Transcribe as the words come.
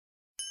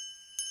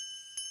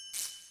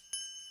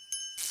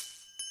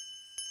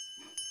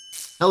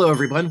Hello,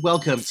 everyone.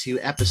 Welcome to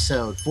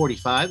episode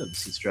 45 of the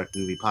Seat Struck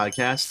Movie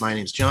Podcast. My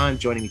name's John.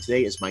 Joining me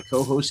today is my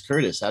co-host,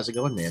 Curtis. How's it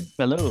going, man?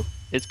 Hello.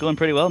 It's going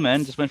pretty well,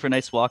 man. Just went for a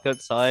nice walk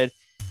outside.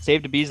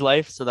 Saved a bee's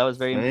life, so that was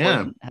very Oh, yeah.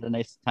 important. Had a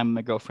nice time with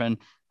my girlfriend.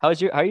 How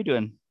are you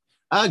doing?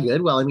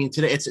 Good. Well, I mean,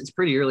 today it's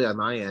pretty early on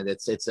my end.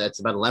 It's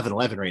about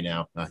 11:11 right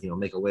now.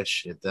 Make a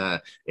wish.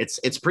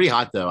 It's pretty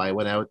hot though. I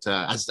went out.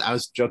 As I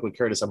was joking with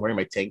Curtis, I'm wearing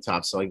my tank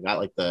top, so I got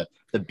like the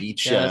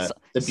beach Yeah,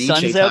 the beach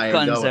sun's out, attire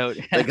guns going. out.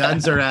 The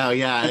guns are out.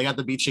 Yeah, I got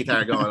the beach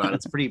attire going on.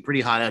 It's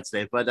pretty hot out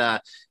today.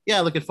 But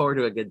yeah, looking forward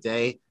to a good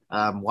day.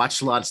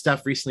 Watched a lot of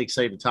stuff recently.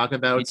 Excited to talk Me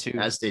about, too.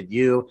 as did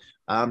you.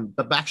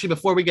 But actually,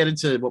 before we get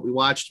into what we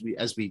watched,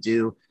 as we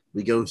do,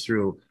 we go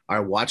through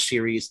our watch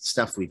series,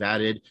 stuff we've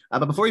added.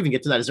 But before we even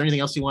get to that, is there anything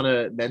else you want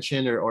to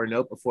mention or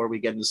note before we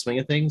get into the swing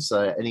of things?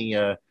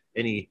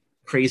 Any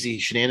crazy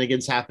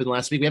shenanigans happened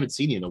last week? We haven't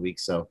seen you in a week,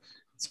 so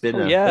it's been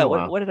Oh yeah, been a what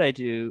while. what did I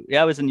do?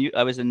 Yeah, I was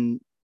in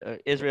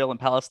Israel and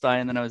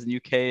Palestine, then I was in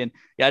UK, and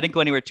yeah, I didn't go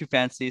anywhere too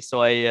fancy. So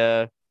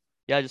I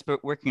just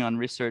working on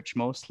research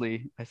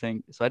mostly, I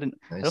think. So I don't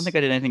think Nice. I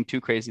did anything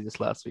too crazy this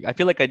last week. I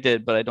feel like I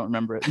did, but I don't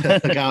remember it.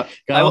 Got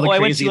all the I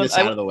went to craziness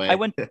out of the I way.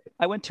 went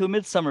I went to a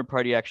midsummer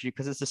party actually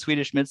because it's a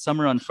Swedish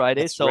midsummer on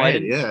Friday. That's So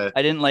right. Yeah.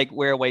 I didn't like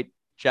wear a white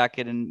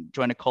jacket and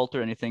join a cult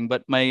or anything.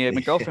 But my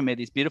girlfriend made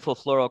these beautiful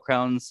floral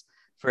crowns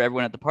for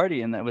everyone at the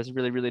party, and that was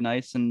really really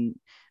nice. And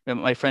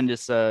my friend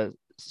is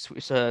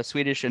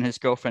Swedish and his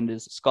girlfriend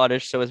is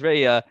Scottish, so it was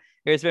very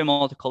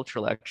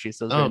multicultural actually.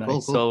 So it was very Oh, cool,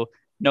 nice. cool. So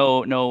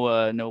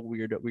no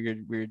weird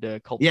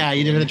cult Yeah,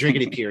 you people didn't have to or drink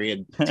any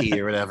period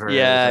tea or whatever or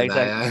yeah, anything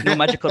like exactly. No that.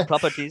 magical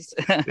properties.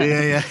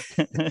 Yeah,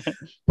 yeah.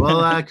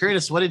 Well,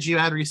 Curtis, what did you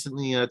add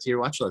recently to your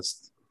watch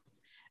list?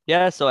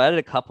 Yeah, so I added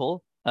a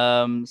couple.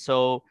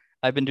 So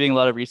I've been doing a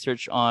lot of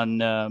research on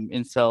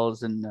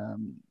incels and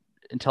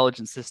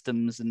intelligent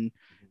systems and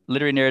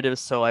literary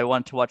narratives. So I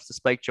want to watch the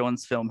Spike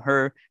Jones film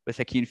Her with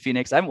Joaquin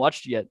Phoenix. I haven't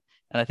watched it yet,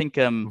 and I think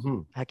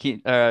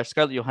Mm-hmm.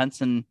 Scarlett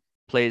Johansson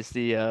plays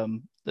the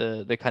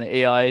kind of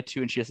AI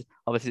too, and she has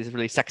obviously this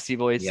really sexy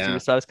voice too. Yeah,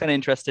 So I was kind of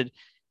interested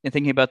in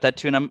thinking about that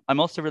too, and I'm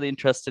also really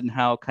interested in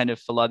how kind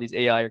of a lot of these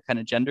AI are kind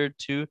of gendered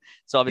too.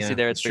 So obviously yeah,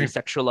 there that's it's very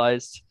true.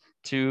 sexualized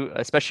too,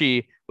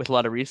 especially with a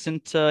lot of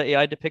recent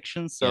AI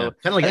depictions. Yeah, So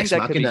kind of like I think Ex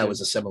that could be Machina good.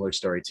 was a similar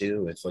story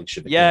too, with like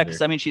Yeah, Shivakander.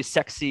 because I mean she's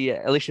sexy,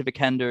 Alicia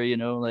Vikander,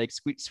 like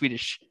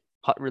Swedish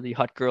hot, really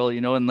hot girl,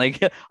 and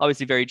like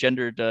obviously very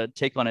gendered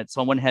take on it.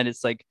 So on one hand,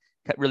 it's like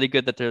really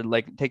good that they're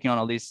like taking on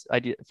all these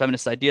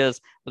feminist ideas,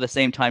 but at the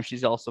same time,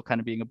 she's also kind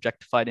of being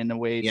objectified in a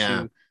way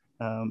Yeah,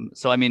 too.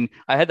 So I mean,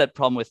 I had that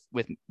problem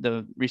with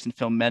the recent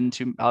film Men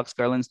too, Alex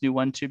Garland's new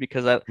one too,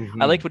 because I hmm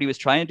liked what he was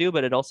trying to do,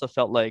 but it also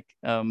felt like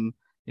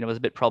it was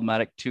a bit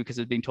problematic too because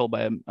it was being told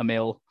by a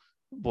male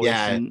voice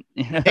yeah. and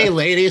Hey,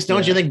 ladies,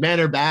 don't you yeah. think men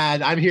are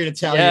bad? I'm here to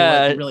tell you what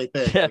Yeah, you really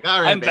think. Like,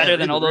 all right, I'm man, better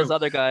than read all the those room.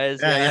 other guys.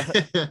 Yeah,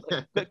 Yeah, yeah,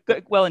 like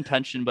good, well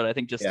intentioned, but I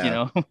think just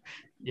yeah.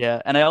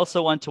 yeah. And I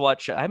also want to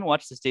watch. I haven't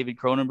watched this David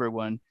Cronenberg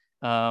one.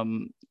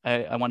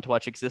 I want to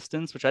watch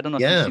Existence, which I don't know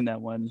if you've Yeah. seen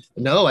that one.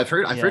 No, I've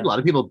heard Yeah, a lot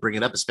of people bring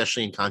it up,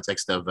 especially in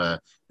context of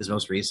his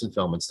most recent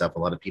film and stuff. A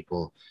lot of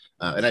people,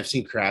 and I've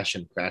seen Crash,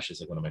 and Crash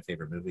is like one of my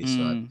favorite movies.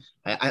 So mm.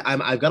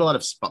 I've got a lot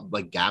of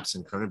like gaps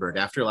in Cronenberg.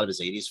 After a lot of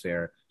his '80s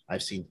fare,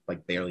 I've seen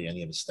like barely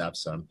any of his stuff.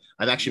 So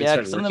I've actually been Yeah.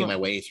 started Because some of working them,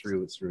 my way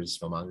through his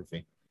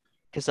filmography.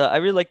 because I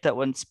really liked that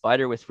one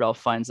Spider with Ralph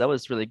Fiennes. That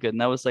was really good, and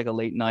that was like a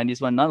late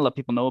 '90s one. Not a lot of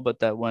people know about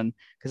that one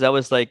because that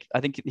was like I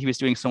think he was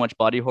doing so much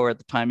body horror at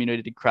the time. He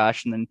did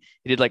Crash, and then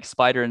he did like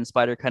Spider, and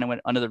Spider kind of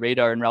went under the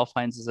radar. And Ralph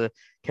Fiennes is a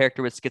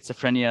character with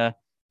schizophrenia,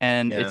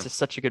 and it's Yeah, just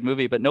such a good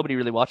movie. But nobody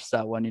really watches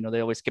that one. They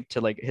always skip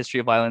to like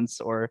History of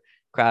Violence or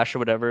Crash or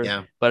whatever.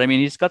 yeah. But I mean,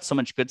 he's got so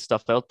much good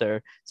stuff out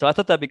there. So I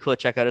thought that'd be cool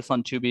to check out. It's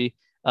on Tubi.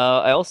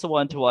 I also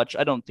wanted to watch.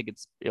 I don't think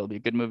it'll be a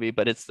good movie,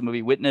 but it's the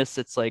movie Witness.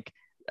 It's like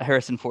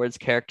Harrison Ford's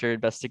character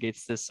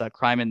investigates this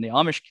crime in the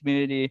Amish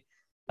community.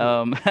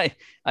 Ooh.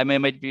 I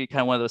might be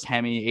kind of one of those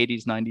hammy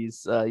 80s,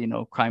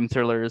 90s, crime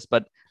thrillers,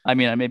 but I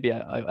mean, I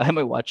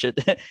might watch it.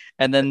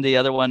 And then the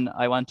other one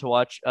I want to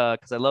watch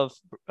because I love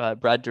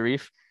Brad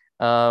Dourif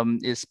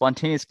is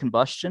Spontaneous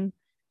Combustion.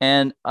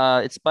 And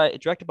it's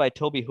directed by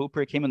Toby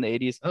Hooper. It came in the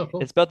 80s. Oh, It's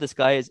cool. about this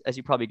guy, as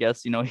you probably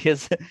guessed,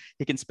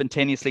 he can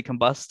spontaneously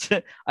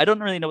combust. I don't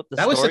really know what the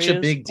That was such story a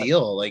is, big but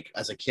deal. Like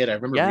as a kid, I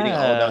remember reading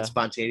all about yeah,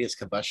 spontaneous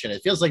combustion.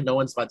 It feels like no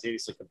one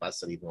spontaneously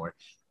combusts anymore.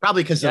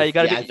 Probably because yeah, of you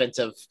got the to be. advent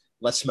of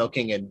less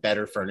smoking and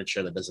better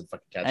furniture that doesn't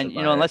fucking catch on And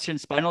fire. unless you're in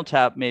Spinal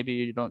Tap, maybe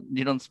you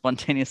don't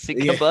spontaneously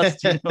Yeah.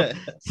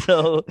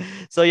 combust.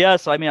 So yeah,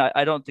 so I mean,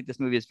 I don't think this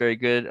movie is very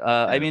good.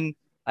 I Yeah. mean,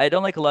 I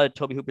don't like a lot of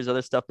Toby Hooper's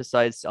other stuff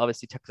besides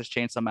obviously Texas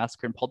Chainsaw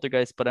Massacre and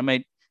Poltergeist, but I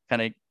might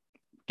kind of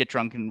get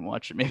drunk and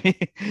watch it maybe.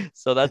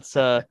 So that's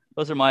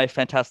those are my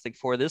Fantastic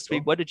Four this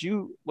week. Cool. What did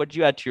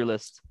you add to your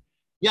list?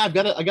 Yeah, I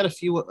got a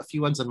few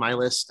ones on my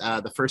list.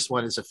 The first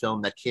one is a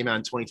film that came out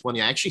in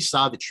 2020. I actually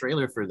saw the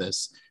trailer for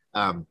this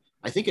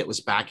I think it was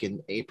back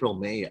in April,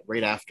 May,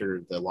 right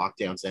after the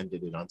lockdowns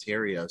ended in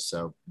Ontario.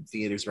 So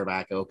theaters were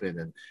back open.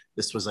 And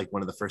this was like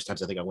one of the first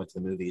times I think I went to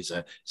the movies.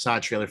 Saw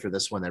a trailer for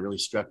this one that really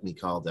struck me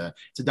called,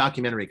 it's a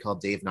documentary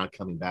called Dave Not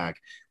Coming Back.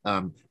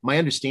 My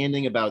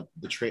understanding about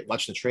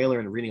watching the trailer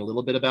and reading a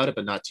little bit about it,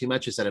 but not too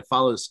much, is that it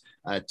follows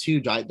two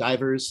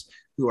divers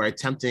who are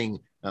attempting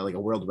like a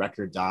world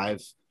record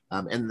dive.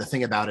 And the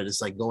thing about it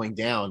is like going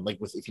down, like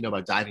if you know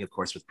about diving, of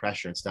course, with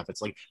pressure and stuff,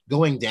 it's like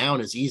going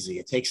down is easy.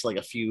 It takes like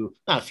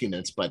not a few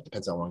minutes, but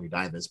depends how long your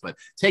dive is, but it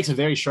takes a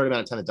very short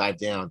amount of time to dive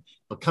down,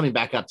 but coming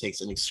back up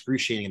takes an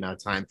excruciating amount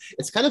of time.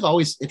 It's kind of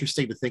always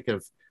interesting to think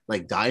of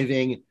like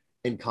diving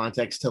in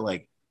context to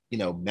like,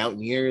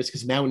 mountaineers,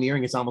 because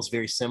mountaineering is almost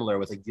very similar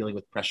with like dealing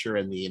with pressure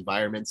and the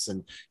environments,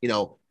 and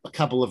a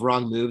couple of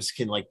wrong moves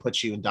can like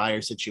put you in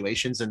dire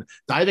situations, and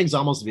diving's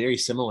almost very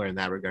similar in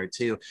that regard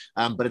too.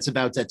 But it's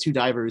about two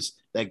divers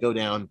that go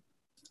down,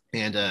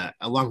 and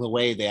along the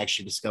way they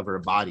actually discover a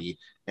body,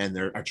 and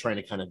are trying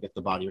to kind of get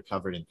the body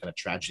recovered, and kind of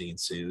tragedy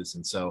ensues.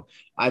 And so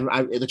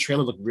the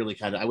trailer looked really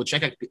I would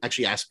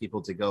actually ask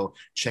people to go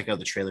check out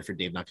the trailer for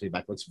Dave Not Coming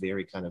Back. It looks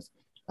very kind of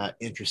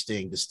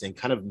interesting, distinct,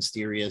 kind of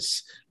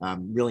mysterious.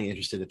 Really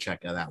interested to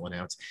check that one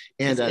out.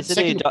 And is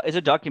it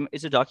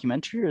a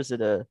documentary, or is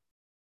it a?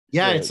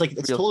 Yeah, it's like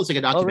it's told as like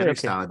a documentary okay.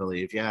 style, I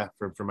believe. Yeah,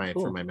 for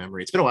my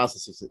memory, it's been a while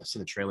since I've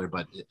seen the trailer,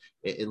 but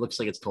it looks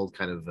like it's told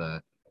kind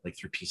of like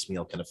through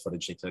piecemeal kind of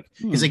footage they took,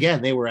 because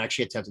again they were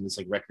actually attempting this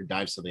like record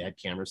dive, so they had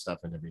camera stuff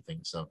and everything.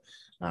 So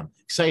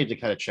excited to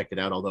kind of check it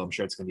out, although I'm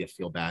sure it's gonna be a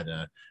feel bad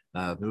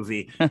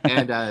movie.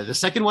 And the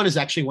second one is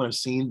actually one I've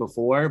seen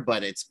before,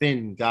 but it's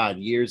been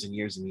years and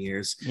years and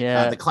years.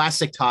 The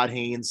classic Todd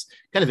Haynes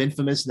kind of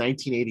infamous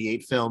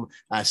 1988 film,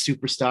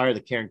 Superstar, the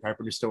Karen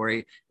Carpenter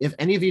story. If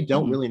any of you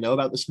don't really know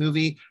about this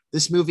movie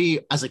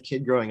as a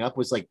kid growing up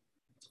was like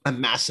a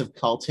massive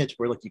cult hit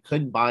where like you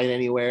couldn't buy it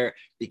anywhere,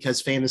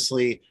 because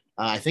famously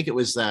I think it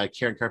was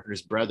Karen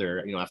Carpenter's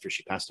brother, after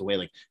she passed away,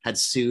 like had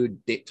sued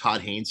Todd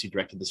Haynes, who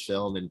directed this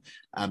film,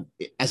 and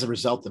as a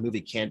result, the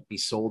movie can't be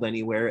sold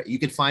anywhere. You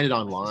can find it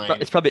online.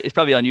 It's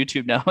probably on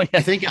YouTube now. I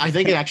think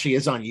it actually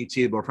is on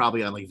YouTube, or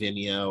probably on like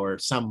Vimeo or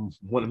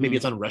maybe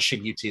it's on Russian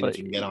YouTube if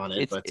you can get on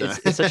it.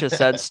 It's such a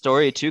sad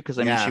story too, because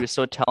I mean she was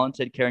so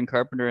talented, Karen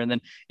Carpenter, and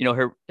then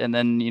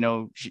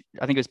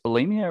I think it was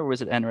bulimia, or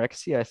was it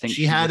anorexia? I think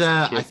she had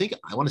I think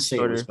I want to say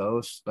it was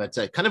both, but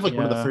kind of like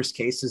one of the first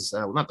cases,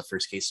 well, not the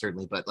first case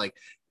certainly, but like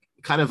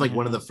kind of like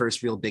one of the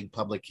first real big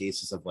public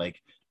cases of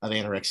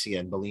anorexia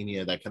and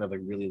bulimia that kind of like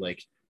really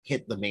like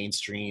hit the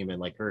mainstream. And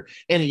like her,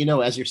 and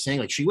as you're saying,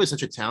 like she was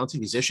such a talented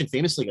musician,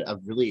 famously a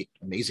really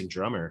amazing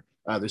drummer.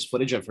 There's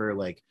footage of her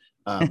like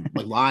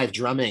live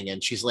drumming,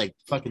 and she's like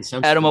fucking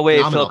sounds Adam away,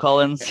 phenomenal. Phil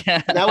Collins.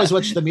 That was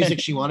the music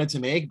she wanted to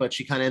make, but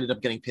she kind of ended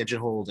up getting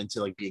pigeonholed into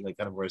like being like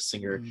kind of more a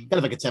singer, kind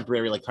of like a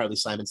temporary like Carly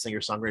Simon singer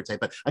songwriter type.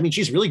 But I mean,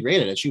 she's really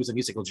great at it. She was a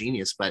musical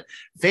genius. But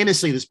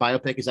famously, this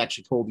biopic is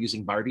actually told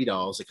using Barbie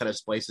dolls. It kind of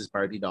splices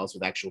Barbie dolls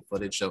with actual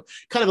footage, so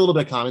kind of a little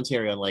bit of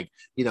commentary on like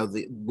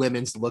the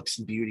women's looks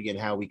and beauty, and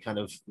how we kind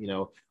of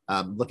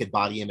look at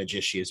body image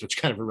issues, which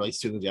kind of relates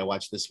to a movie I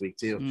watched this week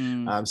too.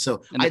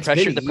 So and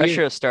the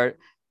pressure of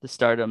the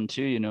stardom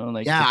too,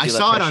 like I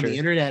saw it on the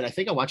internet. I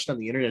think I watched it on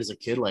the internet as a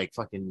kid, like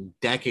fucking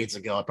decades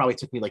ago. It probably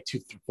took me like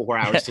 4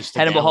 hours to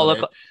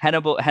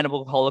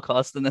Hannibal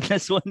Holocaust, and then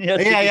this one.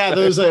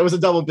 It was a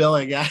double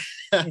billing.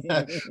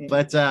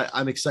 But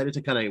I'm excited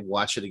to kind of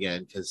watch it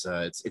again, because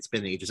it's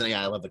been ages. And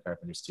I love the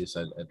Carpenters too,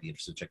 so I'd be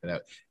interested to check it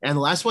out. And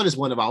the last one is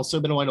one I've also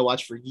been wanting to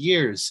watch for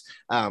years.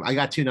 I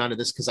got tuned onto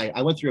this because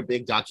I went through a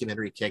big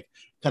documentary kick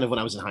kind of when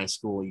I was in high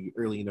school,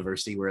 early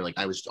university, where like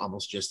I was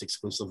almost just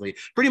exclusively,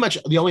 pretty much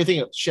the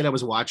only shit I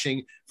was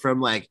watching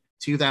from like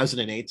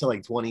 2008 to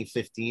like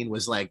 2015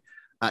 was like,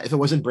 if it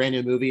wasn't brand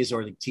new movies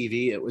or like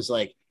TV, it was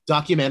like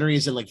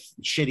documentaries and like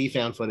shitty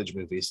found footage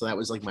movies. So that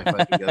was like my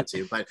fucking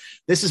go-to. But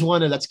this is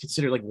one that's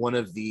considered like one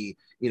of the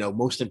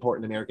most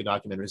important American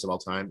documentaries of all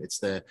time. It's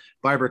the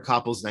Barbara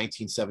Koppel's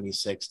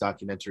 1976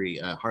 documentary,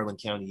 Harlan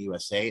County,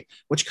 USA,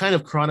 which kind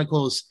of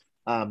chronicles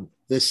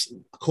this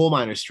coal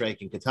miner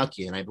strike in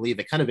Kentucky. And I believe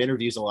it kind of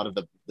interviews a lot of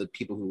the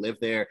people who live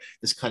there,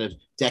 this kind of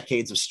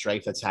decades of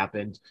strife that's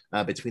happened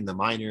between the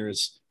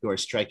miners who are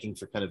striking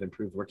for kind of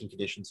improved working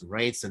conditions and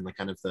rights, and the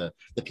kind of the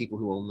people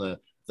who own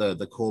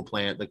the coal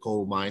plant, the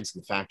coal mines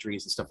and the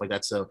factories and stuff like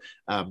that. So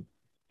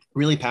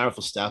really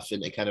powerful stuff,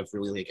 and it kind of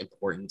really like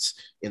importance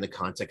in the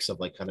context of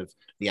like kind of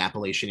the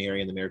Appalachian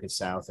area in the American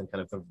South, and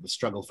kind of the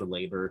struggle for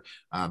labor.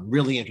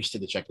 Really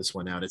interested to check this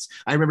one out.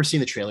 I remember seeing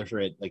the trailer for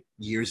it like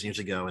years and years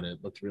ago, and it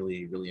looked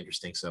really, really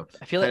interesting. So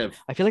I feel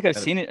like I've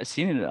seen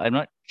it. I'm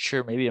not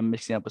sure. Maybe I'm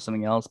mixing up with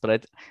something else,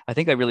 but I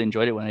think I really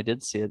enjoyed it when I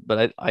did see it.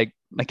 But I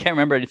can't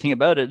remember anything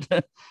about it.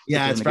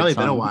 Yeah, it's probably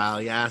been a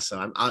while. Yeah,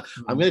 so I'm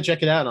gonna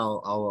check it out, and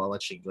I'll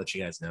let you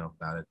guys know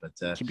about it.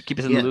 But keep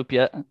us in the loop.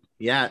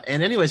 Yeah.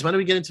 And anyways, why don't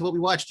we get into what we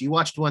watched? You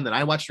watched one that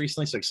I watched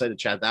recently, so excited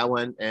to chat that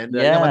one. And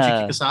why don't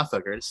you kick us off,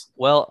 fuckers?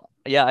 Well,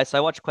 so I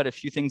watched quite a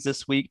few things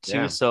this week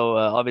too. So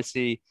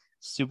obviously,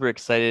 super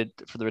excited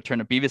for the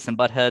return of Beavis and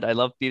Butthead. I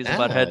love Beavis and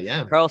Yeah, Butthead.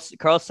 yeah.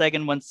 Carl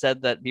Sagan once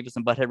said that Beavis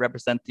and Butthead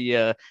represent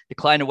the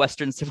decline of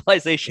Western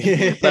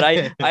civilization. But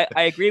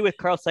I agree with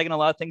Carl Sagan a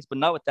lot of things, but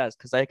not with that,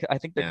 because I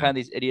think they're Yeah. kind of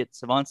these idiot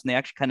savants, and they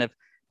actually kind of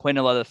point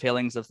a lot of the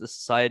failings of the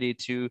society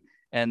too,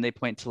 and they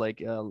point to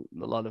like a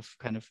lot of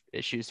kind of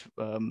issues,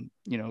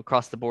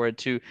 across the board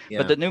too. But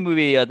Yeah. the new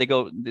movie,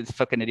 these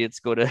fucking idiots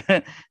go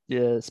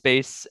to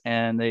space,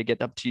 and they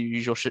get up to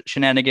usual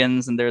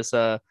shenanigans, and there's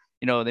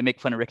they make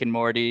fun of Rick and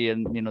Morty,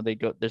 and they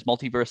go, there's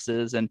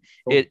multiverses, and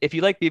Cool. if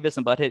you like Beavis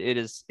and Butthead,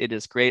 it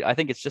is great. I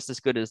think it's just as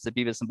good as the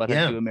Beavis and Butthead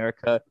Yeah. Do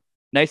America.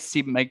 Nice to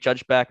see Mike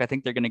Judge back. I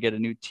think they're going to get a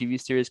new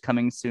TV series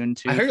coming soon I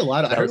too. heard a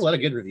lot. So I heard a lot of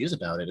good reviews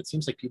about it. It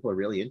seems like people are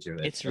really into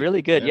it. it's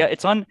really good. Yeah,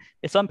 it's on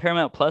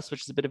Paramount Plus,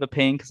 which is a bit of a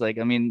pain because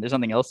there's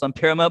nothing else on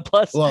Paramount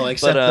Plus. Well, but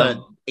except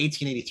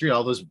 1883,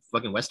 all those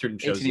fucking Western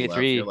shows you love.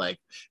 1883, You're like,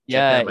 checking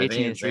yeah, out my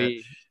veins.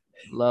 1883.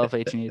 Love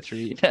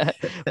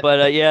 1883.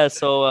 But yeah,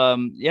 so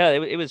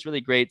it was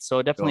really great. So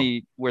Cool.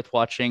 definitely worth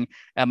watching.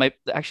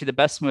 Actually the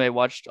best movie I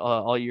watched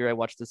all year, I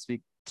watched this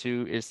week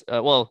too, is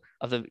of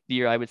the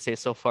year, I would say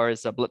so far,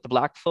 is the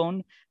Black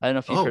Phone. I don't know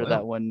if you've heard of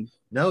that one.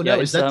 No, Yeah,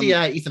 is that the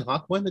Ethan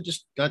Hawke one that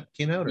just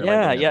came out? Or am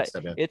I yeah, getting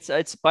that yeah. mixed up?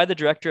 It's by the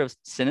director of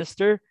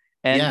Sinister,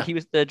 and Yeah. he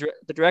was the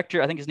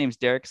director. I think his name's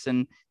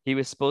Derrickson. He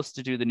was supposed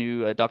to do the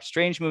new Doctor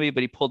Strange movie,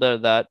 but he pulled out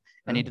of that,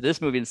 and he did this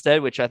movie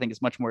instead, which I think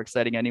is much more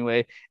exciting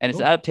anyway. And it's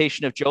an Cool.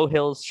 adaptation of Joe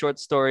Hill's short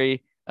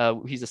story.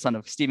 He's the son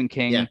of Stephen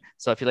King. Yeah.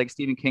 So if you like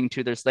Stephen King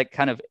too, there's like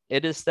kind of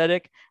it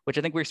aesthetic, which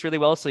I think works really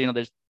well. So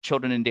there's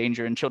children in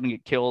danger, and children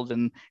get killed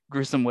in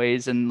gruesome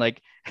ways, and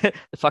like the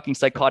fucking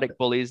psychotic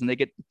bullies, and they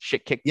get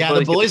shit kicked. Yeah,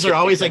 the bullies are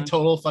always like kicked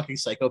total fucking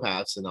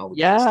psychopaths and all the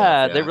yeah,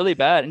 stuff. they're really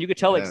bad, and you could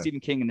tell like Yeah.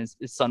 Stephen King and his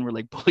son were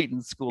like bullied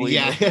in school.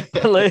 Yeah.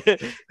 Like,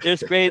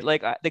 it's great.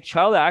 Like the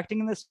child acting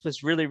in this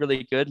was really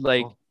really good.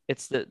 Like Cool.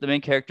 it's the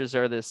main characters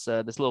are this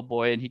little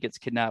boy, and he gets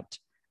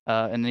kidnapped.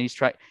 And then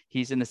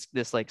he's in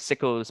this like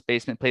sicko's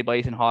basement, played by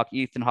Ethan Hawke.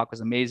 Ethan Hawke was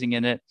amazing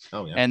in it.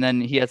 Oh yeah. And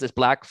then he has this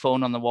black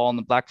phone on the wall, and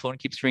the black phone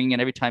keeps ringing,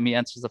 and every time he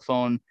answers the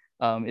phone,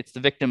 it's the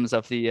victims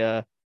of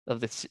the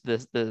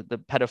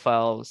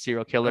pedophile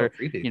serial killer. Oh,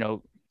 creepy.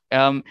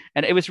 And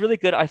it was really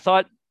good. I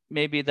thought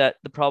maybe that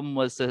the problem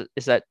is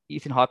that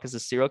Ethan Hawke is a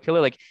serial killer.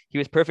 Like he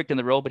was perfect in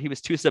the role, but he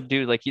was too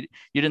subdued. Like you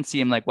didn't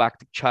see him like whack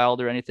the child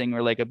or anything,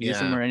 or like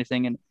abuse him or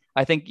anything. And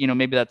I think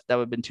maybe that would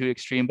have been too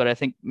extreme, but I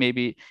think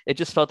maybe it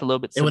just felt a little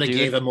bit subdued. It would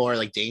have gave him more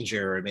like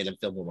danger, or made him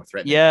feel more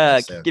threatening. Yeah,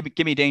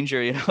 give me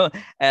danger,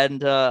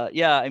 And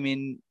I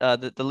mean,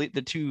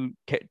 the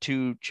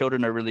two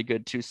children are really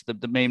good too. So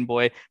the main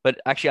boy, but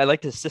actually I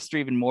liked his sister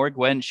even more,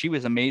 Gwen. She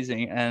was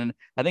amazing, and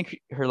I think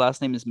her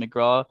last name is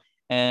McGraw.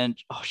 And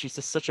she's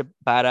just such a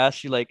badass.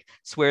 She like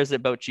swears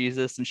about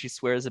Jesus, and she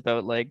swears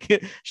about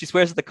like she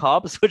swears at the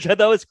cops, which I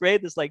thought was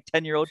great. This like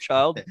 10-year-old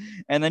child,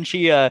 and then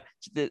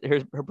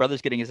her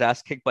brother's getting his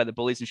ass kicked by the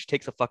bullies, and she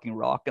takes a fucking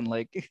rock and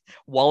like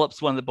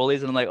wallops one of the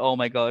bullies, and I'm like, oh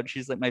my god,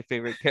 she's like my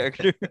favorite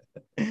character.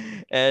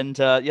 And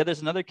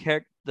there's another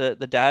character. The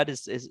dad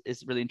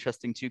is really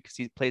interesting too, because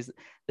he plays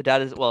the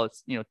dad as well.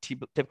 It's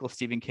typical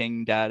Stephen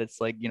King dad. It's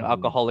like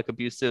alcoholic,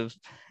 abusive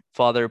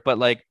father, but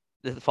like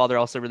the father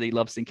also really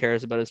loves and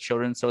cares about his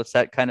children. So it's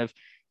that kind of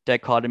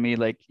dichotomy,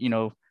 like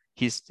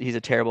he's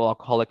a terrible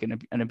alcoholic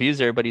and an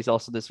abuser, but he's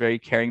also this very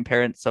caring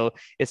parent. So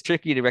it's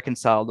tricky to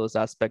reconcile those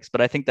aspects,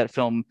 but I think that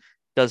film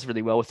does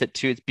really well with it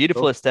too. It's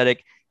beautiful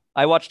aesthetic.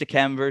 I watched the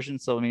cam version,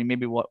 so I mean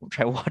maybe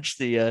try watch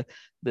the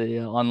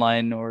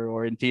online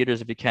or in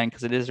theaters if you can,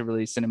 because it is a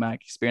really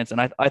cinematic experience,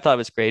 and I thought it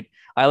was great.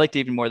 I liked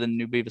it even more than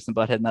New Beavis and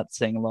Butthead, and that's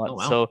saying a lot. Oh,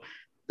 wow. So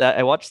that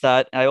I watched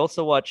that. I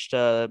also watched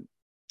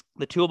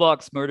the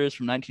Toolbox Murders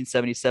from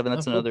 1977.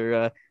 That's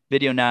another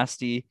video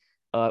nasty.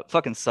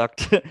 Fucking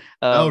sucked.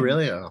 Oh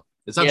really? Oh,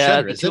 it's on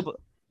Shudder, is it?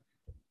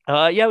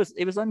 Yeah,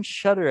 it was on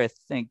Shudder, I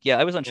think. Yeah,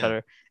 I was on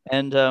Shudder,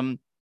 and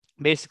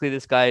basically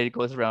this guy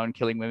goes around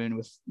killing women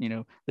with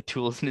the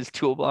tools in his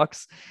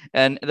toolbox.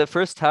 And the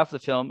first half of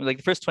the film, like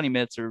the first 20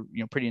 minutes, are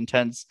pretty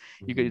intense.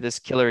 You get this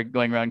killer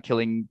going around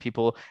killing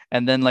people,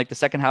 and then like the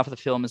second half of the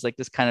film is like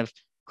this kind of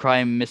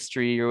crime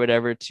mystery or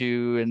whatever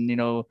too, and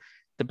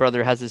the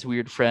brother has this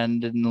weird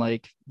friend, and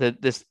like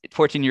this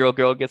 14-year-old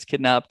girl gets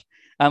kidnapped.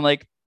 I'm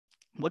like,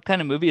 what kind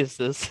of movie is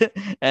this?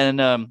 And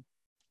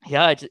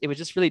it was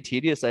just really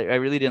tedious. I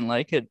really didn't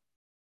like it.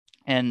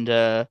 And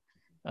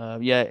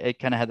it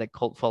kind of had that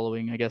cult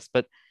following, I guess.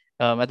 But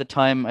at the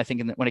time, I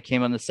think when it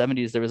came out in the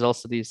 70s, there was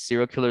also these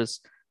serial killers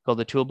called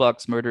the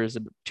Toolbox Murders,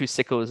 two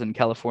sickos in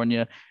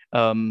California.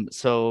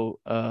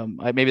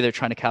 Maybe they're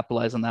trying to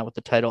capitalize on that with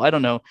the title. I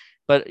don't know.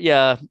 But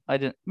yeah, I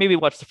didn't maybe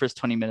watch the first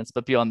 20 minutes,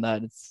 but beyond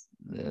that, it's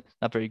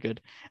not very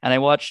good. And I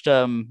watched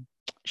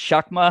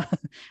Shakma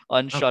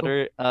on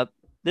Shudder. Cool.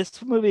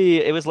 This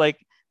movie, it was like,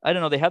 I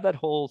don't know, they have that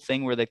whole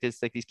thing where like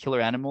there's like these killer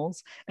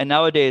animals, and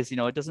nowadays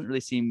it doesn't really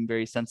seem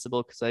very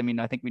sensible, because I mean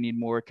I think we need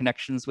more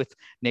connections with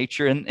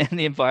nature and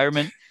the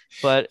environment.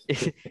 But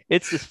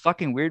it's this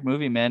fucking weird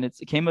movie, man. It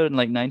came out in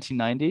like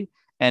 1990,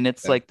 and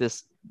it's like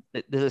this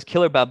there's this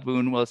killer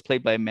baboon. Well, it's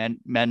played by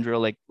Mandrill,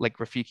 like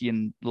Rafiki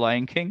in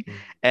Lion King,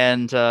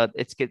 and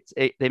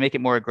they make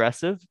it more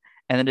aggressive,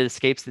 and then it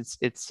escapes its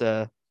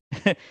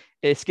it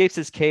escapes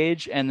its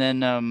cage, and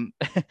then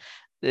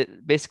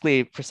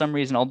basically for some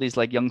reason all these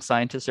like young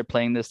scientists are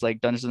playing this like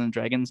Dungeons and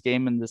Dragons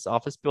game in this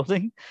office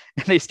building,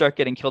 and they start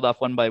getting killed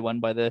off one by one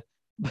by the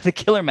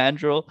killer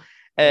mandrill.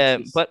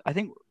 But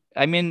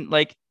I mean,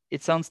 like,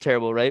 it sounds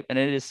terrible, right? And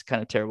it is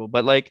kind of terrible,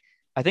 but like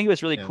I think it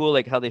was really cool,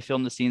 like how they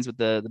filmed the scenes with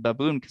the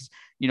baboon, because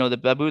the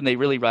baboon, they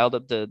really riled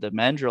up the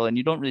mandrill, and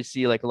you don't really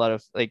see like a lot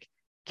of like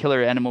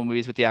killer animal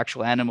movies with the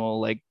actual animal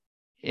like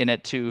in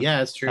it too.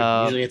 Yeah, it's true.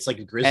 Usually it's like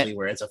a grizzly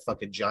where it's a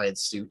fucking giant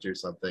suit or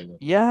something.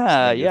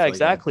 Yeah,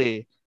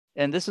 exactly.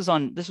 And this was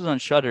on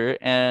Shudder,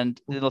 and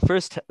the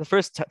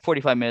first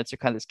 45 minutes are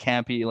kind of this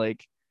campy,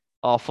 like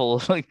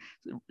awful, like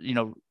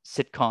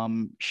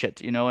sitcom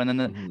shit, and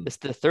then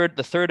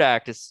the third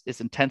act is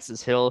intense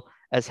as hell.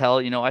 I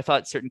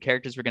thought certain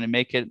characters were going to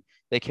make it.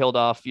 They killed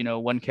off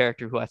one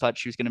character who I thought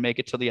she was going to make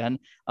it till the end.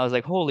 I was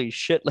like, holy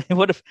shit, like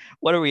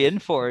what are we in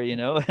for?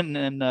 And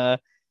then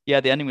yeah,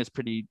 the ending was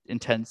pretty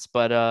intense,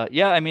 but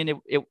yeah, I mean,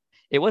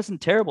 it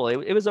wasn't terrible.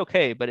 It was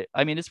okay, but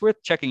I mean, it's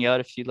worth checking out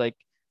if you like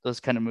those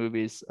kind of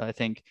movies, I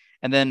think.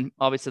 And then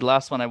obviously the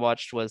last one I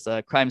watched was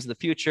Crimes of the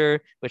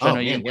Future, which I know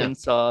you and Quinn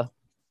saw.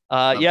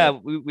 Yeah,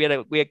 we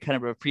had kind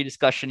of a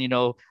pre-discussion,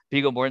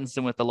 Viggo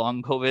Mortensen with the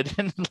long COVID.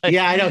 And like,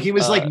 yeah, I know he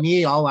was like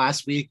me all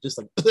last week, just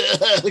like,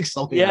 like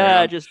sulking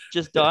yeah, around.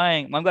 just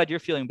dying. I'm glad you're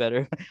feeling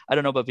better. I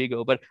don't know about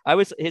Viggo, but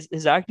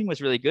his acting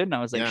was really good, and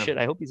I was like, shit,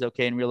 I hope he's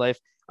okay in real life.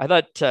 I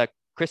thought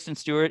Kristen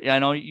Stewart, I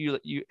know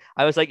you.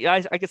 I was like,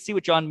 yeah, I could see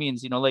what John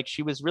means. Like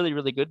she was really,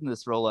 really good in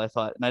this role, I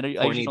thought, and I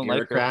usually don't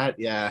like her.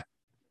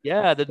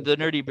 Yeah, the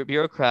nerdy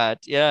bureaucrat.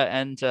 Yeah,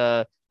 and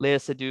Léa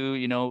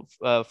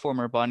Seydoux,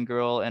 former Bond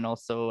girl, and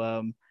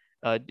also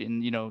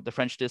in The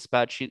French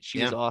Dispatch,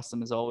 she was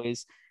awesome as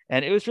always.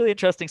 And it was really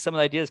interesting, some of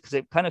the ideas, because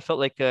it kind of felt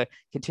like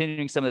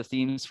continuing some of the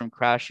themes from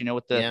Crash,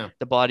 with the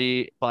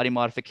body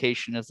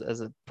modification as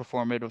a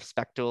performative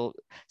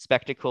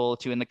spectacle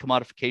to, and the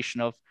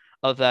commodification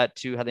of that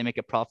to how they make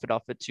a profit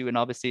off it too, and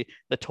obviously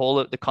the toll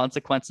of the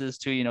consequences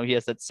too. He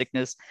has that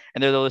sickness,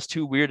 and there are those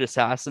two weird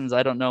assassins.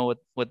 I don't know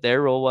what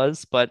their role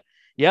was, but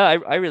yeah,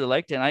 I really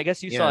liked it, and I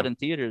guess you saw it in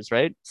theaters,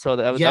 right? So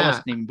that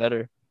wasn't even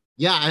better.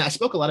 Yeah, I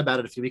spoke a lot about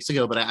it a few weeks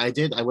ago, but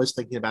I was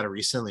thinking about it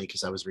recently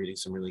because I was reading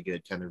some really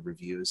good kind of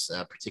reviews,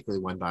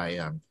 particularly one by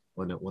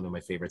one of my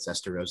favorites,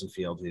 Esther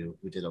Rosenfield,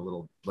 who did a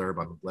little blurb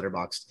on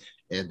Letterboxd,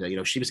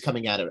 and she was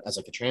coming at it as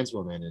like a trans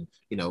woman,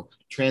 and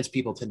trans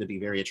people tend to be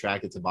very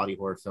attracted to body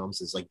horror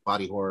films. Is like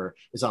body horror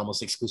is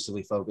almost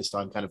exclusively focused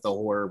on kind of the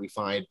horror we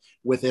find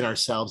within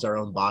ourselves, our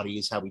own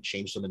bodies, how we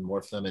change them and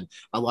morph them, and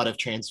a lot of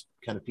trans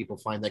kind of people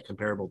find that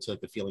comparable to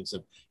the feelings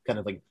of kind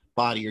of like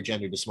body or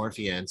gender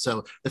dysmorphia. And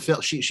so the film,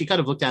 she kind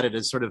of looked at it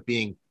as sort of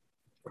being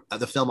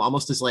the film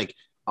almost as like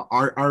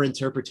our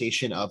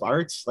interpretation of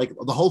art. Like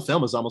the whole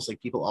film is almost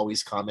like people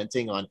always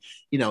commenting on,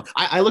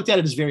 I looked at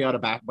it as very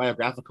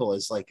autobiographical,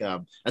 as like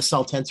as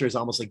Saul Tenser is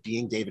almost like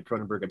being David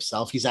Cronenberg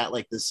himself. He's at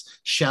like this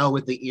show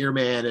with the ear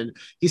man, and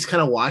he's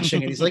kind of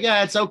watching, and he's like,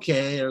 yeah, it's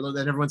okay. Or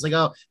then everyone's like,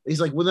 oh,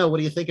 he's like, well, no, what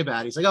do you think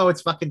about it? He's like, oh,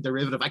 it's fucking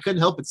derivative. I couldn't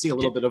help but see a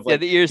little bit of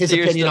like his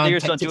opinion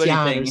on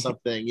Tatiana or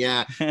something.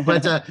 Yeah.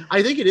 But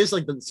I think it is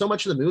like so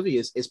much of the movie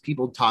is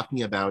people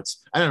talking about,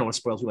 I don't want to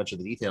spoil too much of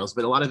the details,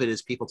 but a lot of it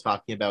is people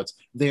talking about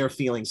their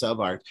feelings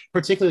of art,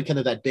 particularly kind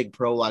of that big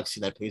prologue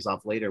scene that pays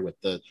off later with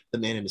the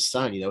man and his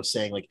son,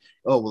 saying like,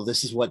 oh, well,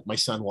 this is what my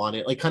son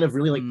wanted, like kind of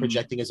really like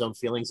projecting his own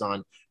feelings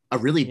on a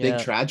really big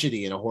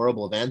tragedy and a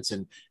horrible event,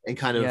 and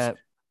kind of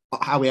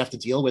how we have to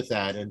deal with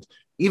that. And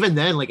even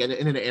then, like in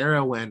an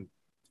era when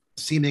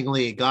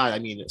seemingly, God, I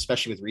mean,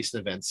 especially with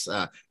recent events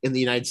in the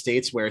United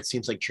States, where it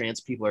seems like trans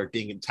people are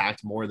being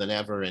attacked more than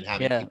ever, and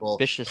having people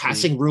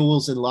passing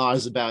rules and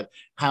laws about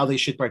how they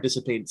should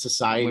participate in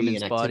society,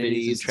 women's and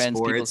activities, and trans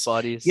sports. People's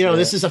bodies.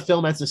 This is a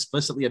film that's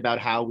explicitly about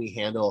how we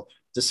handle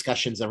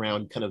discussions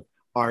around kind of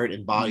art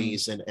and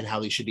bodies, and how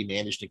they should be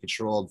managed and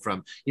controlled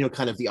from,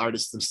 kind of the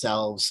artists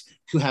themselves,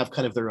 who have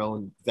kind of their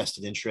own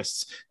vested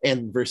interests,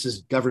 and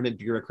versus government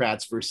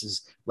bureaucrats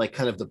versus like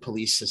kind of the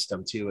police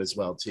system too, as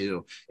well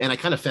too. And I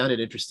kind of found it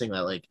interesting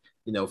that like,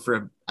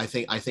 I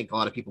think a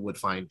lot of people would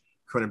find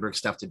Cronenberg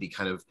stuff to be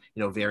kind of,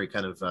 very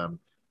kind of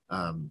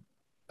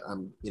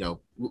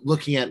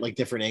looking at like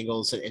different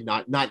angles, and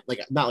not like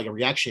a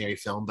reactionary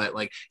film, but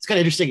like it's kind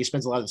of interesting. He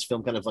spends a lot of this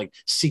film kind of like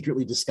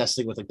secretly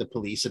discussing with like the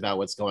police about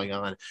what's going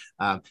on.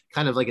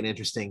 Kind of like an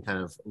interesting kind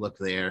of look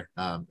there,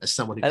 as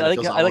someone who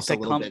feels almost a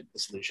little bit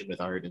disillusioned with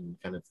art and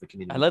kind of the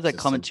community. I love that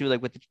comment too,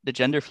 like with the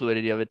gender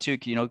fluidity of it too,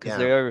 because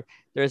there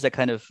is that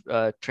kind of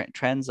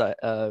trans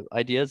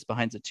ideas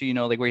behind it too,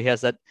 like where he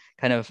has that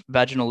kind of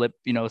vaginal lip,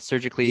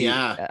 surgically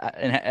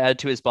and add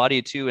to his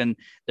body too, and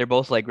they're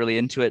both like really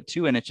into it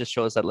too, and it just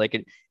shows that like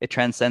it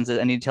transcends it.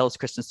 And he tells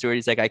Kristen Stewart,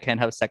 he's like, I can't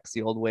have sex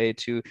the old way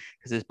too,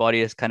 because his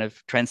body has kind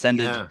of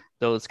transcended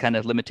those kind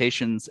of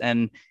limitations.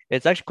 And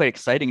it's actually quite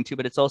exciting too,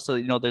 but it's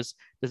also, there's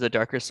a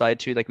darker side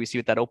too, like we see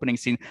with that opening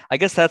scene. I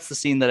guess that's the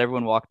scene that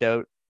everyone walked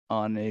out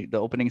on the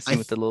opening scene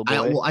with the little boy?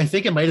 Well, I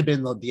think it might have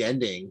been the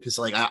ending because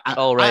like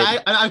Oh, right.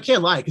 I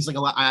can't lie because like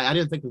I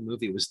didn't think the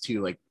movie was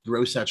too like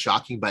gross out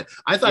shocking, but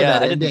I thought Yeah,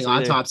 that I didn't think ending so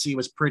either. autopsy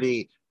was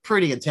pretty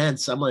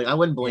intense. I'm like I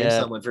wouldn't blame Yeah,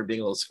 someone for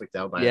being a little freaked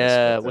out by this,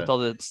 yeah, but with all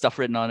the stuff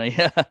written on it.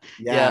 Yeah, yeah,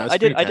 yeah. it was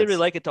pretty I did really tense.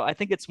 like it though. I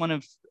think it's one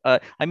of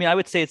I mean, I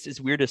would say it's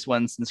his weirdest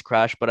one since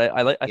Crash, but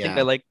I think I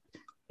Yeah, like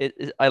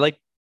I like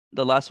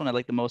the last one I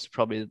like the most,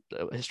 probably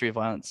the History of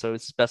Violence. So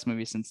it's his best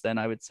movie since then,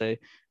 I would say.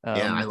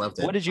 yeah, I loved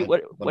it. One of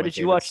What my did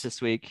you watch favorites. this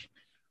week?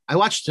 I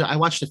watched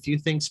a few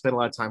things. Spent a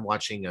lot of time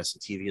watching some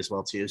TV as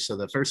well too. So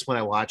the first one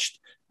I watched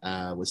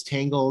was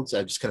Tangled.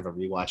 Just kind of a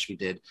rewatch we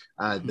did.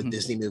 The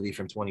Disney movie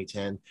from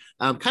 2010.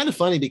 Kind of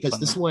funny because Fun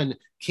this one. one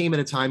came at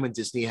a time when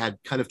Disney had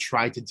kind of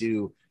tried to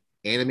do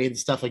animated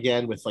stuff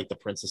again with like the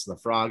Princess and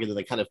the Frog, and then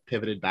they kind of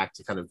pivoted back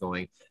to kind of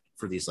going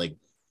for these like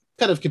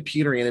kind of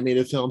computer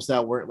animated films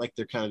that weren't like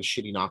their kind of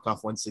shitty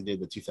knockoff ones they did in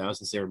the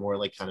 2000s. They were more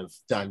like kind of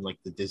done like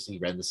the Disney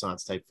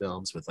Renaissance type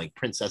films with like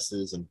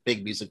princesses and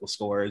big musical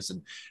scores.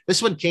 And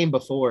this one came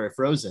before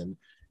Frozen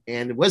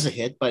and it was a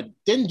hit, but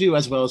didn't do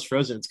as well as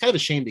Frozen. It's kind of a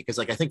shame because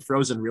like I think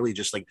Frozen really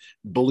just like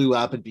blew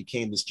up and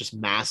became this just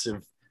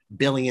massive $1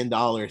 billion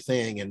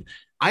thing. And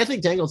I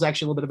think Tangled's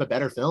actually a little bit of a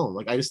better film.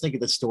 Like I just think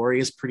the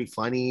story is pretty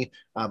funny.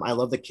 I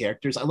love the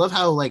characters. I love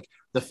how like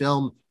the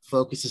film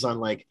focuses on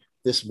like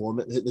this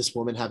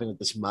woman having like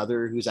this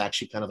mother who's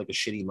actually kind of like a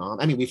shitty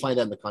mom. I mean, we find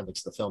out in the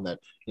context of the film that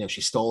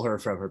she stole her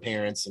from her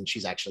parents and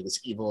she's actually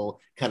this evil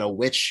kind of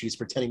witch who's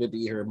pretending to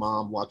be her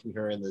mom, locking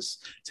her in this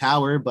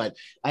tower. But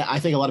I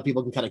think a lot of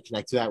people can kind of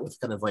connect to that with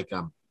kind of like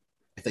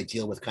if they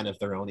deal with kind of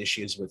their own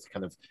issues with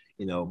kind of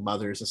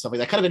mothers and stuff like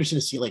that. Kind of interesting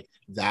to see like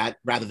that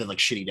rather than like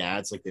shitty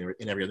dads like they're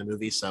in every other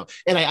movie. So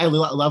and I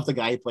love the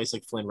guy who plays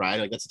like Flynn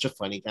Rider. Like that's such a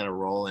funny kind of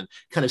role and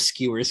kind of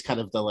skewers kind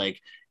of the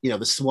like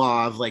the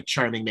suave like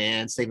charming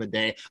man saving the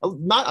day,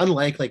 not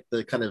unlike like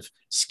the kind of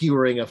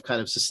skewering of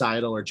kind of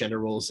societal or gender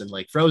roles in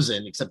like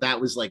Frozen, except that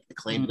was like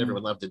acclaimed and Mm-hmm.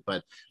 everyone loved it,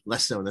 but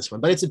less so in this one.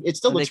 But it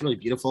still And looks really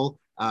beautiful.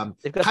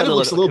 they've got Kind that of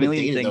looks a little little bit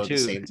chameleon dated thing though at the too.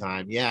 same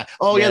time. Yeah,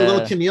 oh yeah, the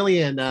little Yeah.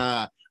 chameleon.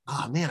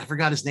 Oh man, I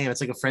forgot his name.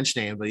 It's like a French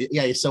name, but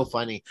yeah, he's so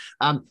funny.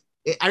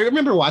 I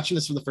remember watching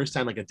this for the first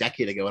time like a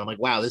decade ago, and I'm like,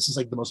 wow, this is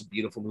like the most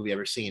beautiful movie I've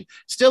ever seen.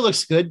 Still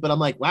looks good, but I'm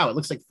like, wow, it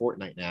looks like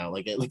Fortnite now.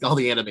 Like all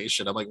the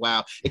animation. I'm like,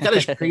 wow, it kind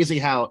of crazy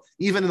how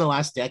even in the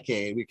last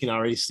decade we can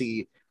already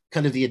see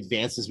kind of the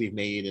advances we've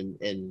made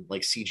in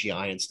like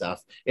CGI and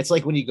stuff. It's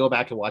like when you go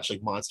back and watch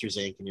like Monsters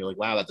Inc. and you're like,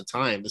 wow, at the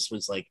time this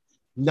was like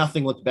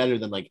nothing looked better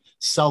than like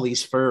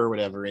Sully's fur or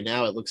whatever, and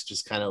now it looks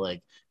just kind of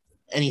like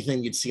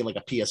anything you'd see in like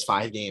a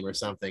PS5 game or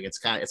something. It's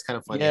kind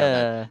of funny how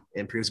that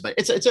Yeah. improves, but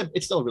it's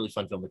still a really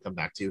fun film to come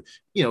back to.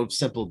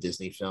 Simple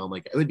Disney film.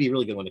 Like it would be a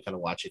really good one to kind of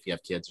watch if you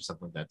have kids or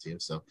something like that too.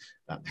 So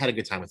had a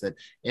good time with it.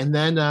 And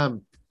then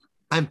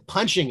I'm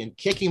punching and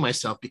kicking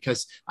myself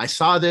because I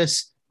saw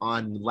this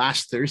on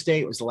last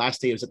Thursday. It was the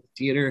last day it was at the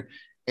theater.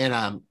 And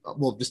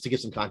well, just to give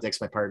some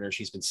context, my partner,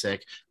 she's been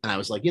sick, and I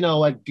was like,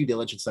 what, due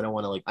diligence. I don't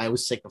want to like. I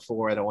was sick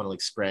before. I don't want to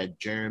like spread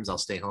germs. I'll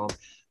stay home.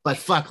 But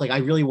fuck, like I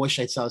really wish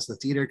I saw this in the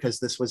theater because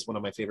this was one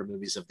of my favorite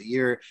movies of the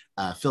year.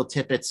 Phil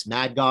Tippett's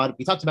Mad God.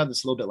 We talked about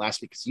this a little bit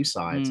last week because you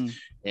saw it, Mm,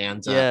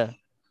 and yeah.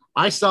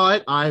 I saw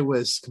it. I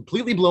was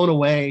completely blown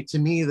away. To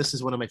me, this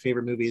is one of my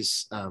favorite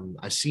movies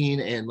I've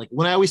seen. And like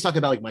when I always talk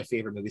about like my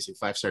favorite movies,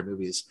 like 5-star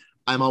movies,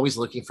 I'm always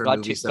looking for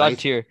movies that God I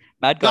tier.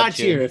 Mad God God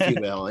tier. tier, if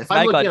you will. If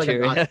I'm Mad looking God at like a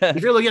tier. God,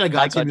 if you're looking at a God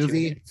Mad tier God tier.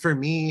 movie, for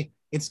me,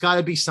 it's got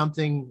to be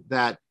something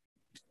that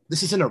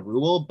this isn't a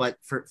rule, but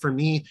for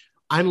me,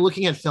 I'm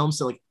looking at films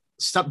that like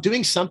stop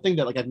doing something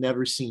that like I've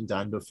never seen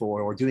done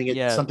before, or doing it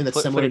Yeah. something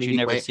that's similar in a Footage you've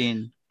unique never way.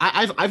 seen.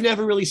 I've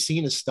never really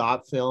seen a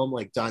stop film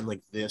like done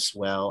like this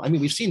well. I mean,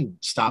 we've seen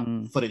stop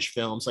Mm. footage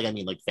films, like I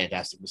mean, like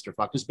Fantastic Mr.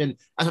 Fox. There's been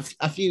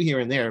a few here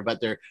and there,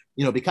 but they're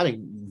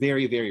becoming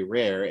very very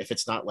rare. If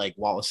it's not like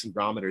Wallace and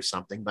Gromit or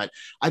something, but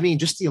I mean,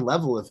 just the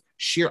level of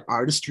sheer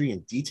artistry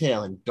and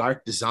detail and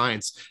dark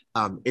designs,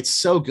 it's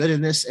so good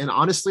in this. And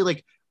honestly,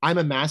 like I'm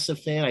a massive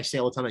fan. I say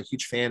all the time, I'm a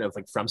huge fan of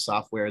like From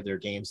Software, their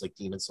games like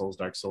Demon Souls,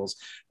 Dark Souls,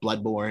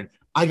 Bloodborne.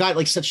 I got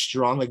like such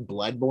strong like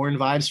Bloodborne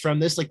vibes from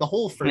this. Like the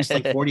whole first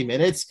like 40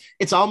 minutes,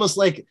 it's almost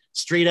like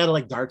straight out of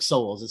like Dark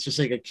Souls. It's just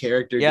like a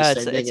character Yeah,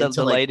 descending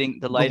into like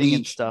the lighting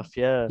and bleak. stuff.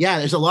 Yeah. Yeah,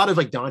 there's a lot of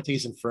like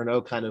Dante's Inferno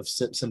kind of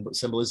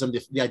symbolism.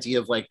 The idea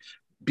of like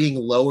being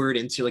lowered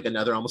into like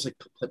another almost like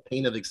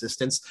plane of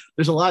existence.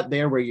 There's a lot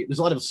there where there's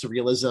a lot of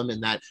surrealism,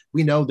 and that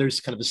we know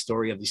there's kind of a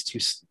story of these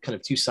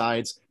two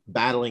sides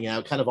battling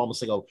out, kind of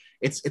almost like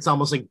it's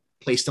almost like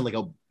placed in like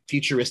a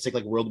futuristic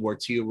like World War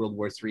II, World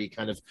War III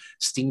kind of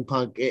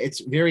steampunk.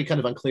 It's very kind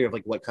of unclear of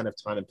like what kind of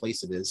time and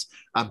place it is.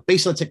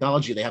 Based on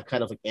technology, they have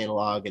kind of like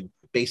analog and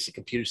basic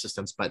computer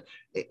systems, but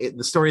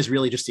the story is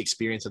really just the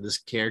experience of this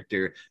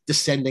character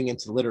descending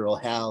into literal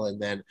hell,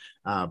 and then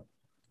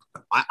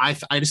I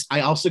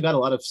also got a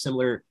lot of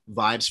similar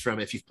vibes from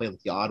if you've played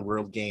like the Odd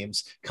World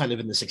games, kind of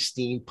in this like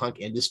steampunk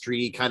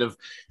industry, kind of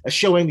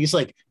showing these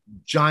like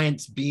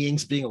giant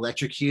beings being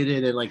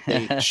electrocuted and like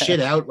they shit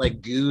out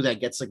like goo that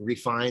gets like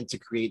refined to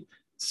create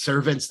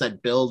servants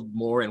that build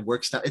more and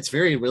work stuff. It's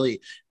very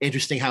really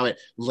interesting how it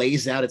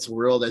lays out its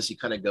world as you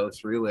kind of go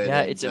through it.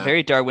 Yeah, And it's a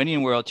very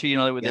Darwinian world too. You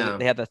know, where yeah,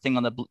 they have that thing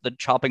on the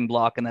chopping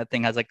block, and that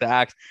thing has like the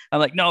axe. I'm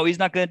like, no, he's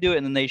not gonna do it.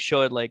 And then they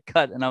show it like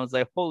cut, and I was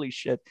like, holy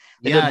shit,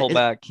 they didn't yeah, hold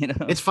back. You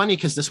know. it's funny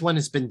because this one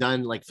has been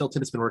done, like Phil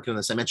Tippett's been working on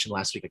this. I mentioned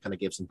last week, I kind of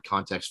gave some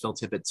context. Phil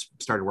Tippett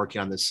started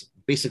working on this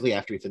basically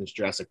after he finished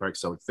Jurassic Park,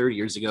 so 30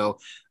 years ago.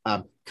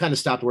 Kind of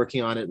stopped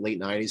working on it late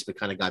 90s, but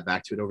kind of got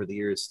back to it over the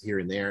years here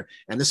and there.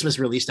 And this was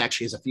released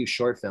actually as a few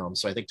short films.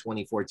 So I think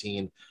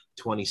 2014,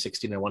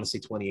 2016, I want to say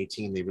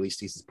 2018, they released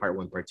these as part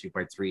one, part two,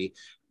 part three.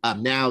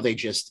 Now they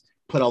just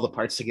put all the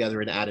parts together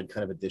and added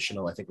kind of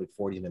additional, I think like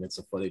 40 minutes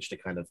of footage to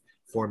kind of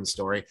form the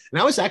story.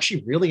 And I was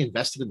actually really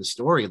invested in the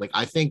story. Like,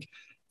 I think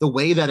the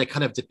way that it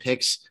kind of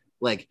depicts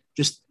like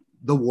just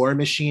the war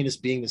machine as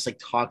being this like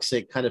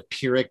toxic kind of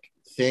pyrrhic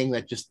thing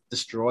that just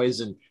destroys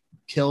and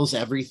kills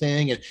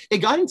everything. And it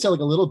got into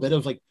like a little bit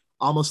of like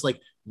almost like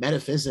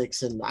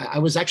metaphysics. And I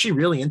was actually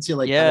really into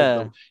like Yeah.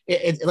 kind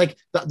of like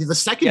the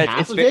second Yeah,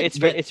 half it's of very, it.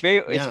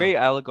 it's very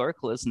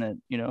allegorical, isn't it?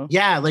 You know.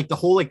 Yeah, like the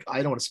whole like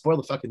I don't want to spoil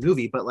the fucking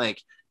movie, but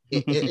like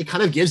it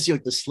kind of gives you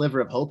like the sliver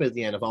of hope at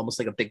the end of almost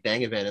like a Big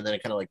Bang event, and then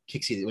it kind of like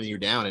kicks you when you're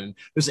down. And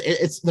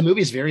it's the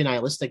movie is very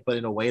nihilistic, but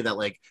in a way that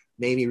like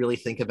made me really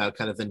think about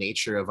kind of the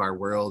nature of our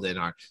world and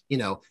our, you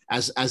know,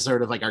 as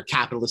sort of like our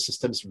capitalist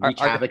systems wreak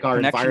havoc our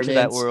environment to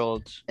that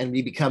world, and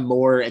we become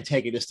more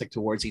antagonistic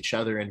towards each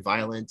other and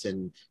violent.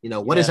 And you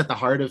know what is at the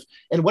heart of,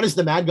 and what does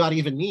the mad god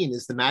even mean?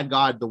 Is the mad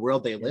god the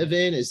world they live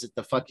in? Is it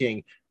the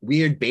fucking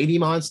weird baby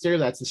monster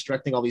that's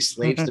instructing all these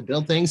slaves to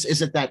build things?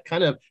 Is it that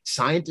kind of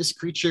scientist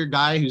creature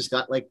guy who's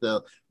got like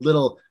the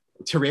little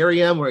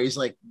terrarium where he's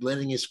like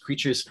letting his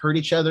creatures hurt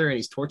each other and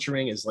he's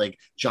torturing his like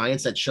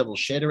giants that shovel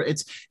shit? Or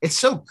it's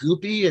so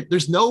goopy.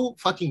 There's no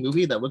fucking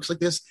movie that looks like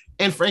this,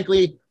 and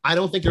frankly I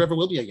don't think there ever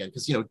will be again,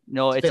 because you know,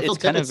 no, it's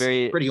kind of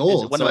very pretty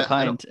old, one of a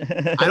kind.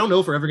 I don't know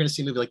if we're ever going to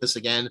see a movie like this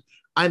again.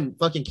 I'm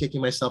fucking kicking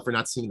myself for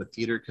not seeing the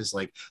theater, because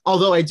like,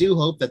 although I do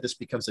hope that this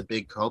becomes a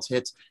big cult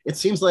hit, it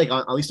seems like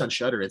at least on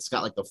Shudder it's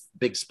got like the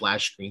big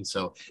splash screen,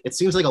 so it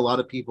seems like a lot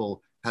of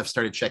people have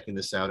started checking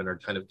this out and are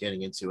kind of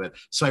getting into it.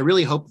 So I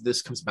really hope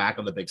this comes back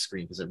on the big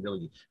screen, because it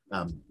really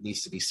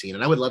needs to be seen.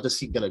 And I would love to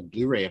see get a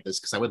Blu-ray of this,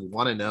 because I would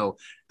want to know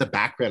the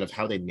background of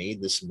how they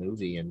made this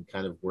movie and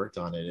kind of worked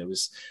on it. It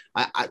was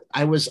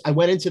I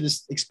went into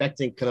this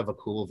expecting kind of a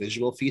cool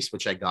visual feast,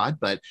 which I got,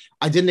 but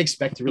I didn't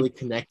expect to really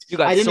connect.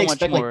 I didn't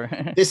expect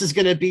like this is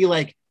going to be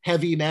like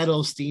heavy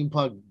metal,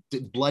 steampunk,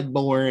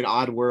 Bloodborne,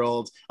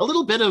 Oddworld, a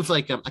little bit of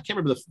like I can't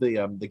remember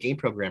the game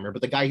programmer,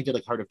 but the guy who did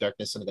like Heart of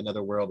Darkness and like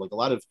Another World, like a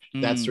lot of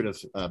that sort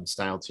of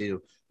style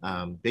too.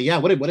 But yeah,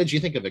 what did you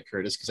think of it,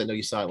 Curtis? Because I know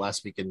you saw it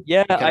last week. And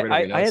yeah,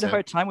 I had a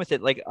hard time with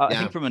it. Like I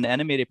think from an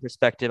animated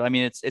perspective, I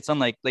mean, it's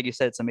unlike, like you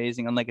said, it's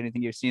amazing, unlike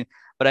anything you've seen.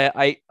 But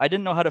I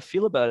didn't know how to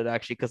feel about it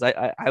actually, because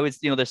I was,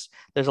 you know, there's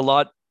a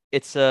lot.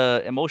 It's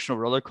a emotional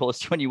roller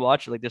coaster when you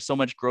watch it. Like there's so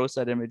much gross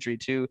out imagery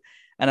too,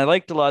 and I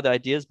liked a lot of the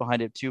ideas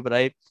behind it too. But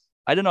I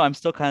don't know. I'm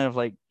still kind of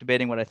like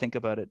debating what I think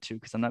about it too,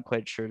 because I'm not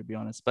quite sure, to be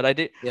honest. But I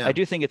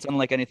do think it's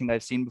unlike anything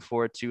I've seen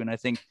before too, and I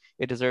think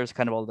it deserves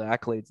kind of all the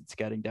accolades it's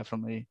getting,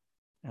 definitely.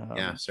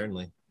 Yeah,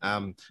 certainly.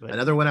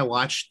 Another one I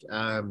watched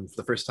for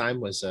the first time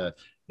was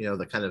you know,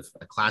 the kind of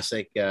a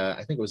classic,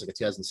 I think it was like a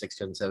 2006,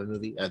 2007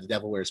 movie, The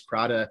Devil Wears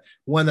Prada,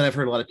 one that I've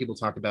heard a lot of people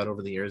talk about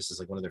over the years as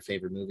like one of their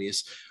favorite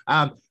movies.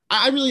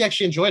 I really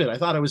actually enjoyed it. I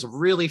thought it was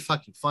really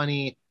fucking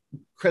funny,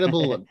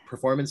 incredible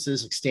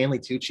performances. Like Stanley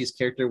Tucci's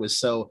character was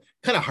so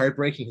kind of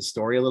heartbreaking, his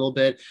story a little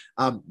bit,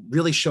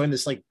 really showing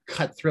this like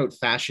cutthroat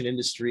fashion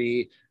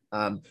industry,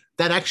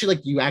 that actually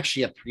like you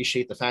actually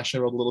appreciate the fashion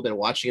world a little bit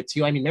watching it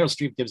too. I mean, Meryl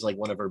Streep gives like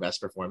one of her best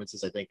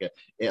performances, I think,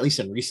 at least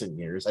in recent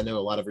years. I know a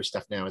lot of her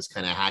stuff now is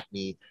kind of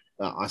hackney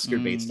Oscar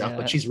bait stuff,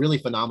 but she's really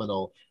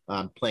phenomenal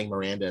playing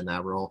Miranda in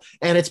that role.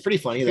 And it's pretty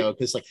funny though,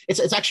 because like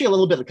it's actually a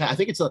little bit, I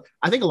think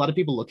a lot of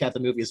people look at the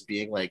movie as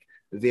being like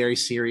very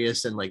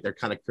serious and like they're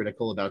kind of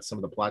critical about some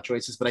of the plot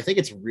choices, but I think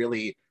it's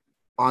really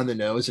on the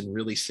nose and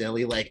really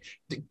silly. Like,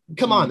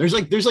 come on, there's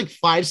like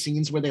 5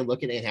 scenes where they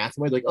look at Anne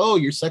Hathaway like, oh,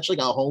 you're such like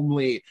a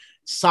homely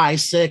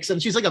size 6,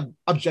 and she's like a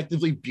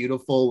objectively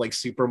beautiful like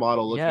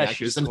supermodel looking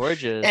actress, she's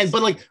gorgeous. And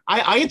but like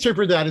I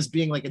interpret that as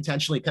being like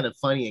intentionally kind of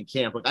funny and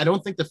camp. Like I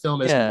don't think the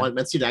film is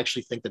meant you to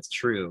actually think that's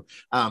true.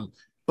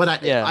 But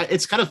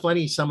it's kind of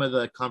funny some of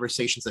the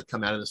conversations that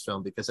come out of this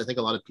film, because I think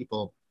a lot of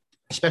people,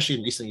 especially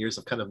in recent years,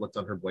 have kind of looked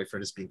on her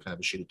boyfriend as being kind of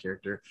a shitty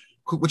character,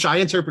 which I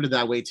interpreted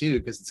that way too,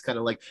 because it's kind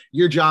of like,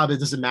 your job, it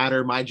doesn't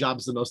matter, my job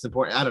is the most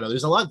important. I don't know.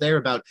 There's a lot there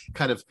about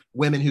kind of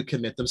women who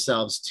commit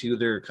themselves to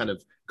their kind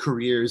of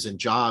careers and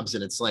jobs.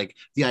 And it's like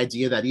the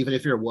idea that even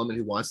if you're a woman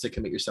who wants to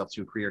commit yourself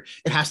to a career,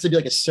 it has to be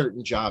like a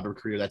certain job or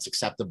career that's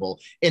acceptable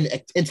in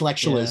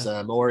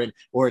intellectualism or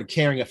in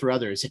caring for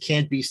others. It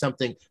can't be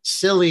something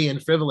silly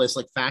and frivolous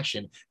like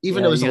fashion,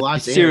 even though there's a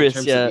lot there serious,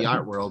 in terms of the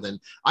art world. And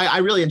I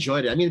really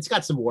enjoyed it. I mean, it's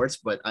got some warts,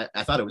 but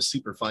I thought it was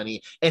super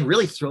funny and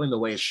really thrilling the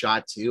way it's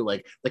shot too.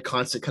 Like the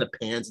constant kind of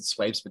pans and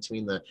swipes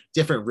between the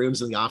different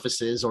rooms in the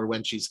offices, or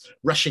when she's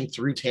rushing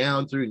through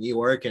town through New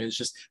York and it's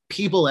just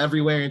people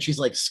everywhere and she's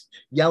like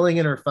yelling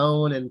in her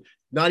phone and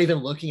not even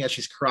looking as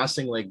she's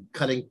crossing, like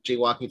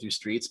jaywalking through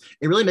streets.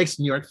 It really makes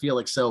New York feel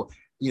like so,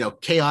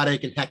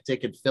 chaotic and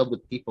hectic and filled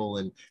with people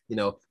and,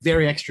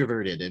 very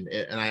extroverted.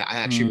 And I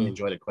actually really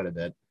enjoyed it quite a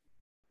bit.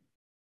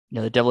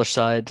 Yeah, the devilish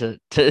side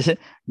to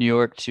New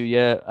York too.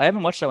 Yeah, I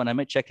haven't watched that one. I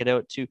might check it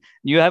out too.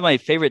 You have my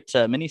favorite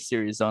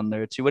miniseries on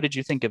there too. What did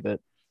you think of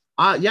it?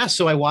 Yeah,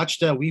 so I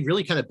watched, we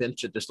really kind of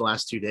binged it just the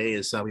last 2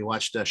 days. We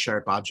watched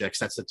Sharp Objects.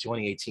 That's the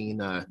 2018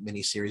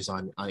 miniseries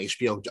on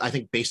HBO, I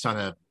think based on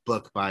a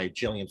book by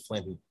Gillian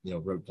Flynn, who,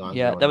 wrote Gone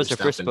Yeah, Girl that was her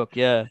first book.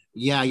 Yeah.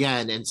 Yeah,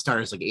 and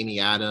stars like Amy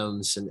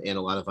Adams and a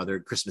lot of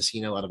other Chris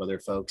Messina, a lot of other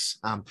folks.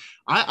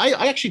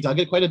 I actually dug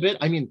it quite a bit.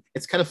 I mean,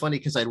 it's kind of funny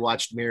because I'd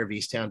watched Mayor of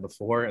Easttown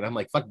before, and I'm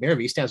like, fuck, Mayor of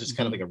Easttown is just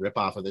kind of like a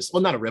ripoff of this.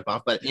 Well, not a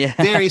ripoff, but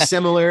very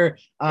similar.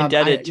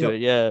 Indebted to it,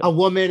 yeah. A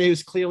woman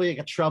who's clearly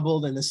like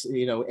troubled, and this,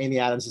 Amy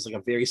Adams is like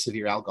a very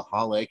severe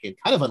alcoholic and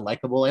kind of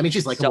unlikable. I mean,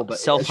 she's likable, but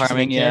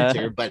self-harming,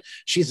 character, but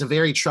she's a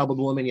very troubled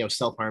woman.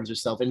 Self-harms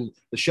herself, and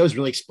the show's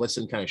really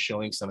explicit and kind of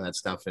showing some of that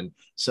stuff. And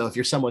so, if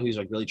you're someone who's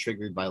like really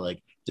triggered by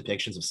like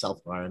depictions of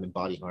self-harm and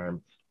body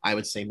harm, I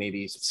would say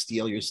maybe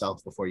steel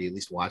yourself before you at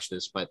least watch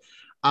this. But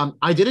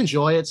I did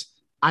enjoy it.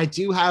 I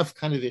do have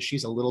kind of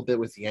issues a little bit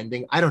with the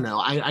ending. I don't know.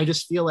 I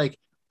just feel like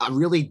a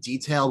really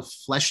detailed,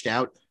 fleshed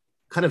out,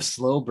 kind of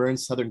slow burn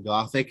Southern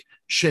Gothic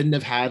shouldn't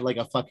have had like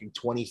a fucking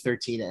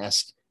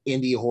 2013-esque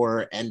indie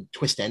horror and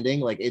twist ending.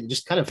 Like it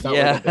just kind of felt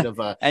like a bit of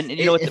a, and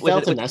it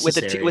felt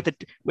unnecessary.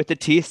 With the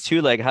teeth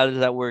too. Like how does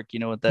that work?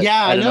 With that.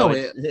 Yeah, I know.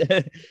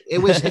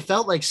 It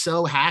felt like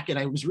so hack. And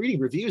I was reading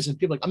reviews and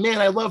people like, oh man,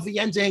 I love the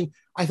ending.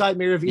 I thought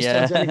Mayor of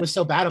Easttown's ending was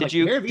so bad. I'm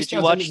Mayor of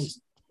Easttown's ending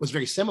was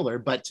very similar,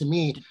 but to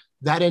me,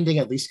 that ending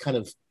at least kind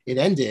of it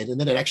ended, and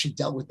then it actually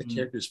dealt with the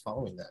characters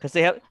following that. Because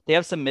they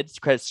have some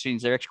mid-credit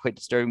scenes. They're actually quite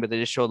disturbing, but they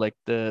just show like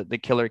the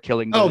killer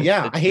killing.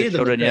 I hated the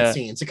mid-credit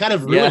scenes. It kind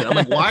of ruined it. I'm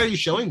like, why are you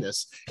showing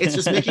this? It's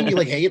just making me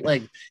like hate.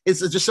 Like it's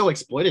just so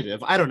exploitative.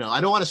 I don't know. I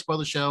don't want to spoil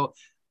the show.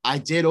 I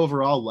did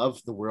overall love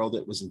the world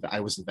I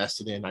was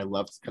invested in. I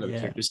loved kind of the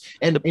characters,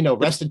 and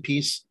rest in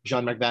peace,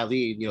 Jean-Marc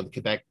Vallée, the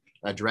Quebec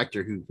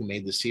director who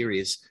made the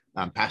series,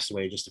 passed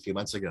away just a few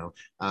months ago.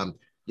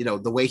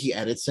 The way he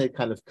edits it,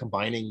 kind of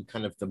combining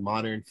kind of the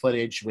modern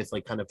footage with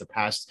like kind of the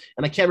past.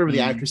 And I can't remember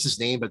the actress's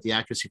name, but the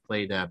actress who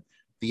played the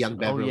young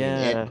Beverly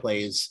Ed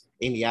plays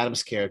Amy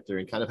Adams' character,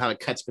 and kind of how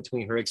it cuts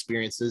between her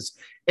experiences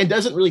and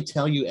doesn't really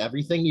tell you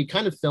everything. You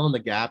kind of fill in the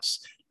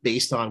gaps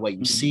based on what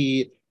you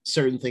see.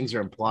 Certain things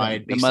are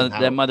implied.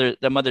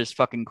 The mother's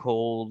fucking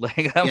cold.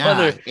 Like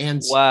mother,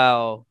 and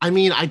wow. I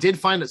mean, I did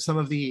find that some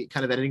of the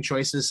kind of editing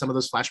choices, some of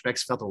those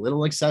flashbacks felt a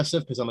little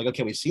excessive because I'm like,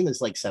 okay, we've seen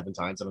this like 7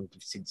 times. I don't need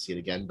to see it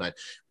again, but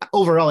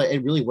overall,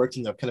 it really worked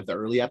in the kind of the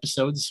early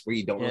episodes where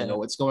you don't really know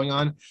what's going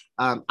on.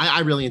 I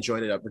really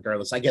enjoyed it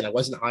regardless. Again, I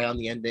wasn't high on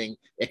the ending.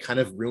 It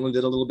kind of ruined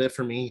it a little bit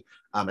for me,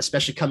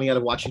 especially coming out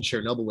of watching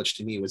Chernobyl, which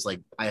to me was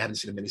like, I haven't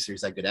seen a miniseries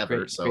that good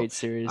ever. Great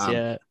series,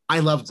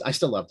 I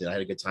still loved it. I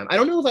had a good time. I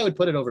don't know if I would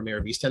put it over Mayor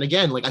of Easttown.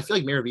 Again, like I feel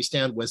like Mayor of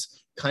Easttown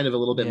was kind of a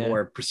little bit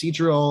more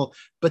procedural,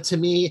 but to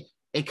me,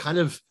 it kind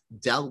of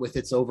dealt with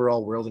its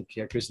overall world and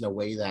characters in a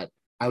way that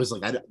I was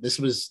like, this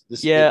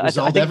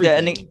resolved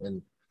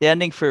everything. The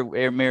ending for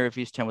Mayor of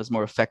Easttown was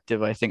more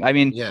effective, I think. I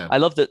mean, I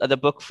love the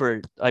book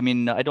I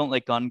don't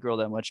like Gone Girl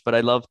that much, but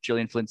I love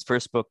Gillian Flynn's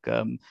first book,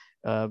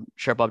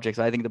 Sharp Objects.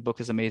 I think the book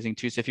is amazing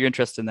too. So if you're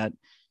interested in that,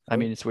 I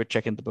mean, it's worth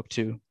checking the book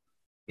too.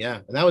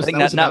 Yeah, and that was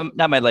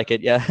not might like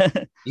it. Yeah.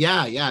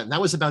 yeah. And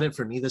that was about it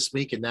for me this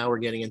week. And now we're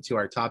getting into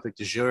our topic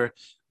du jour,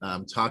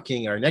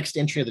 talking our next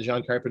entry of the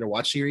John Carpenter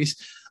watch series.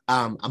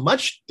 A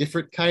much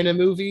different kind of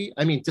movie.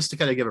 I mean, just to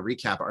kind of give a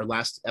recap, our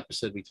last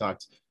episode we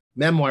talked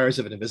Memoirs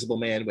of an Invisible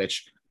Man,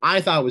 which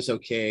I thought was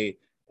okay.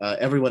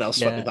 Everyone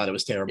else fucking thought it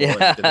was terrible.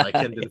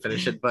 And didn't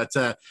finish it. But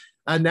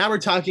now we're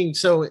talking.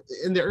 So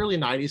in the early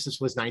 90s, this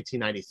was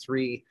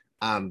 1993.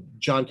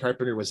 John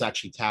Carpenter was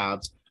actually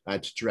tabbed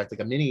to direct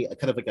like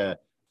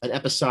an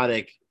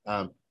episodic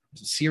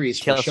series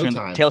for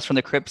Showtime. Tales from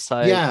the Crypt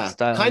style.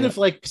 Kind of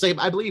like, because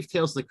I believe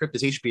Tales of the Crypt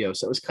is HBO,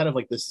 so it was kind of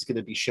like this is going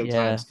to be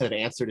Showtime's kind of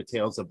answer to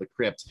Tales of the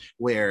Crypt,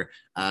 where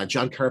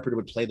John Carpenter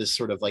would play this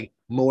sort of like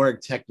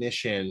morgue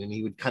technician, and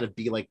he would kind of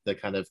be like the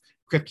kind of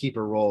crypt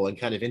keeper role and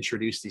kind of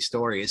introduce these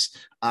stories.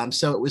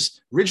 So it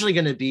was originally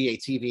going to be a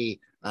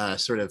TV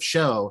sort of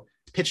show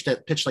pitched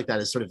like that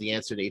as sort of the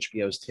answer to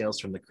HBO's Tales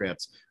from the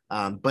Crypt.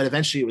 But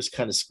eventually it was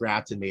kind of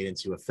scrapped and made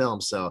into a film.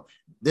 So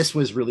this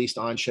was released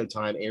on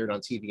Showtime, aired on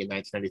TV in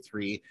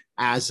 1993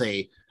 as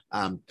a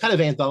kind of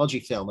anthology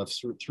film of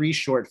 3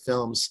 short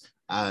films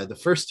The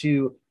first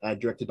two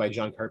directed by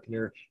John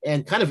Carpenter,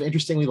 and kind of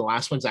interestingly, the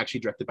last one's actually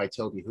directed by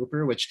Tobe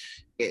Hooper,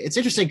 which it's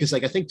interesting because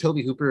like I think Tobe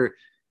Hooper,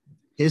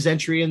 his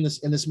entry in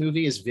this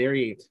movie is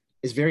very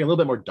a little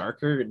bit more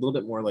darker, a little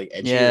bit more like edgier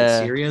and Yeah.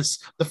 serious.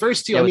 The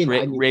first two, Yeah, with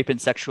I mean, rape and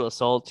sexual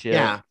assault. Yeah.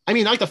 yeah, I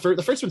mean, like the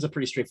first one's a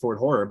pretty straightforward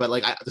horror, but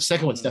like the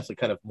second one's Mhm. definitely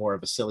kind of more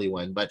of a silly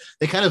one. But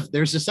they kind of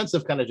there's a sense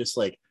of kind of just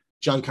like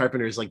John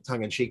Carpenter's like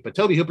tongue in cheek, but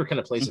Tobe Hooper kind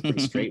of plays it pretty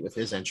straight with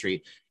his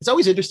entry. It's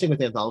always interesting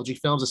with anthology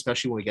films,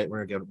 especially when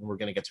we're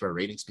going to get to our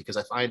ratings, because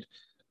I find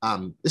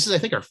this is I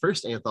think our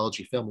first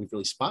anthology film we've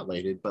really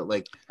spotlighted. But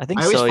like I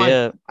think so.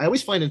 Yeah. I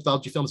always find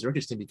anthology films are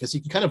interesting because you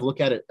can kind of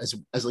look at it as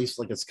at least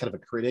like as kind of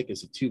a critic,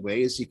 as two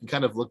ways. You can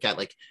kind of look at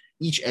like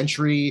each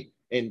entry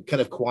and kind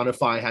of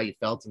quantify how you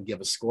felt and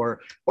give a score,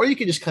 or you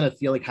can just kind of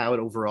feel like how it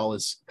overall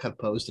is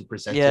composed and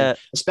presented, Yeah. Well,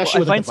 especially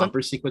with like, the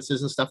bumper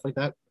sequences and stuff like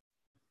that.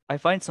 I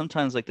find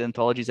sometimes like the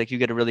anthologies, like you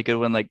get a really good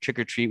one, like Trick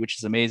or Treat, which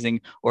is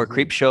amazing, or Mm-hmm.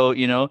 Creep Show,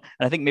 you know.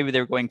 And I think maybe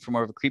they're going for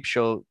more of a Creep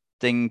Show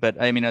thing,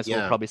 but I mean, as we'll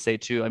Yeah, probably say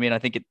too. I mean, I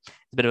think it's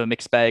a bit of a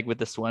mixed bag with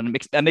this one, a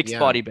mixed yeah.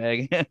 body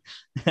bag.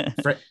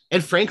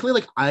 And frankly,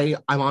 like I'm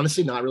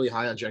honestly not really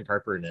high on Jen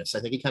Carper in this.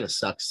 I think he kind of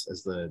sucks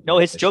as the No,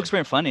 his magician. jokes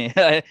weren't funny.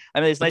 I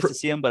mean, it's The nice pr- to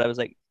see him, but I was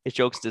like, his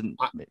jokes didn't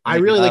I make me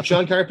really like laugh.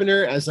 John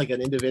Carpenter as like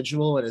an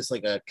individual and as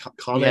like a Yeah.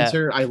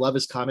 commenter. I love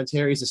his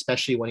commentaries,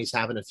 especially when he's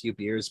having a few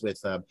beers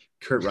with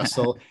Kurt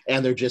Russell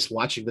and they're just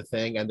watching the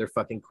thing and they're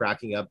fucking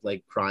cracking up,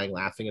 like crying,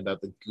 laughing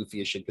about the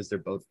goofiest shit because they're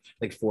both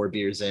like 4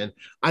 beers in.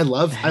 I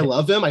love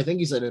him. I think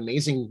he's an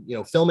amazing,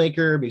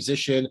 filmmaker,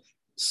 musician,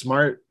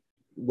 smart,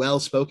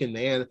 well-spoken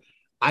man.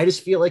 I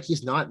just feel like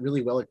he's not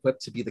really well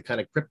equipped to be the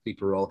kind of crypt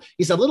keeper role.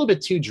 He's a little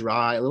bit too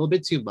dry, a little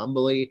bit too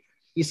mumbly.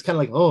 He's kind of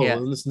like, Yeah.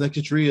 oh, this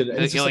next tree, and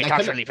it's just like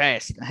talks really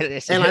fast.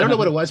 and I don't know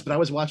what it was, but I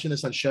was watching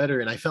this on Shutter,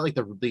 and I felt like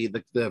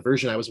the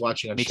version I was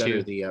watching on Me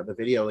Shutter, too. the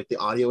video, like the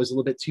audio was a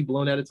little bit too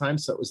blown out of time,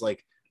 so it was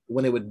like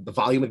when the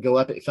volume would go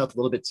up, it felt a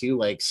little bit too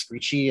like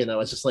screechy, and I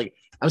was just like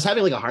I was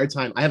having like a hard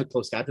time. I have a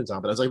closed captions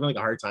on, but I was like having like a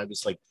hard time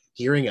just like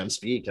hearing him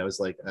speak. I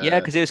was like, Yeah,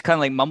 because it was kind of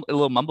like a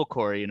little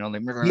mumblecore, you know,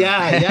 like.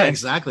 yeah,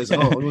 exactly. So,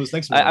 oh, it was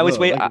thanks, man. I was Oh,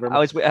 wait, thank you very I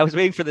much. was I was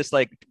waiting for this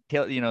like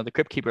the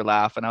Crypt Keeper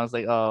laugh, and I was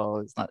like, oh,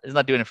 it's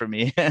not doing it for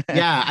me.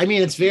 Yeah, I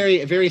mean, it's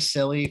very, very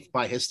silly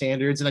by his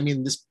standards. And I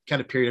mean, this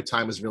kind of period of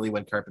time was really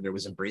when Carpenter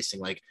was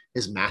embracing like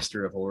his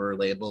Master of Horror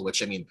label,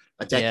 which I mean,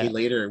 a decade Yeah,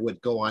 later would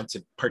go on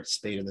to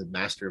participate in the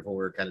Master of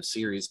Horror kind of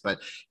series, but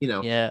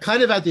yeah,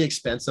 kind of at the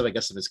expense of, I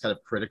guess, of his kind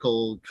of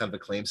critical kind of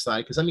acclaim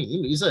side. Because I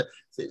mean, he's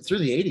through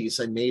the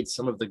 '80s, I made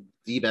some of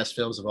the best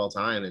films of all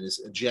time, and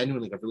is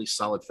genuinely a really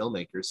solid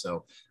filmmaker.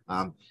 So,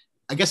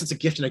 I guess it's a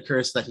gift and a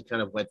curse that he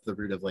kind of went the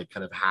route of like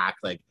kind of hack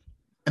like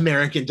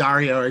American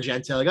Dario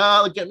Argento, like,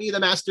 oh, look at me, the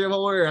master of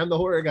horror. I'm the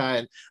horror guy.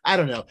 And I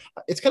don't know.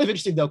 It's kind of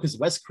interesting though, because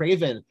Wes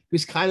Craven,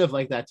 who's kind of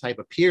like that type,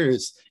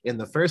 appears in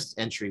the first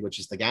entry, which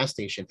is the gas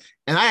station.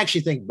 And I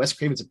actually think Wes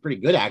Craven's a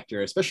pretty good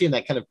actor, especially in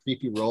that kind of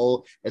creepy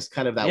role as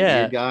kind of that yeah.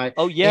 weird guy.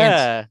 Oh And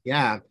yeah.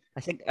 yeah, I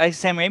think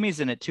Sam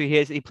Raimi's in it too.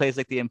 He plays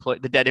like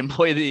the dead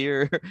employee of the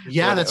year.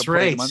 yeah, that's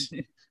employee of right. the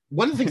month.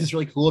 One of the things that's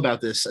really cool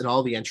about this and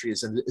all the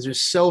entries, and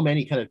there's so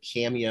many kind of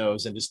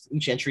cameos, and just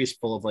each entry is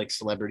full of like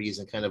celebrities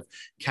and kind of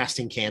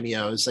casting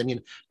cameos. I mean,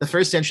 the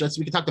first entry,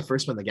 we can talk the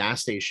first one, the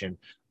gas station,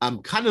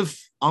 kind of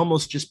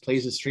almost just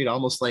plays the street,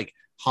 almost like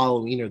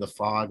Halloween or The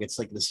Fog. It's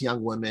like this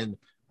young woman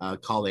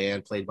called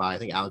Anne, played by I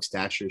think Alex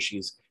Dasher.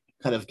 She's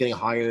kind of getting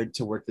hired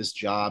to work this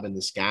job in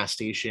this gas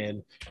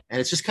station, and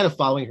it's just kind of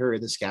following her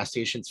in this gas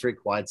station. It's very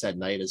quiet at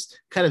night as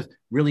kind of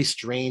really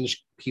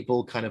strange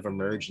people kind of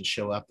emerge and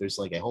show up. There's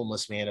like a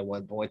homeless man at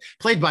one point,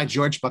 played by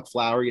George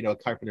Buckflower, a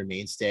Carpenter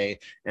mainstay.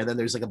 And then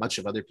there's like a bunch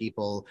of other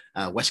people.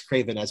 Wes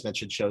Craven, as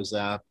mentioned, shows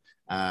up.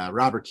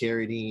 Robert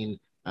Carradine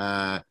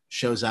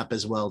shows up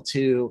as well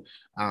too.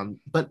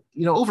 But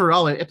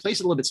overall, it plays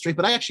it a little bit straight.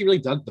 But I actually really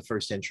dug the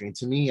first entry, and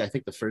to me, I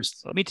think the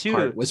first Me too.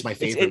 part was my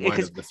favorite one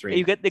of the three.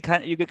 You get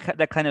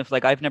that kind of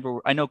like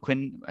I know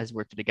Quinn has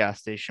worked at a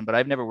gas station, but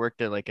I've never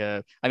worked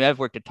at I've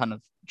worked a ton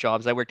of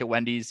jobs. I worked at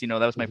Wendy's, that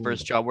was my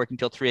first job, working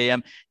till 3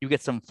 a.m. You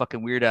get some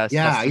fucking weird ass.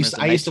 Yeah, I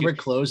used to wear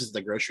clothes at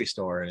the grocery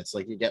store, and it's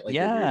like you get like the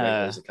weird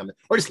regulars that come in,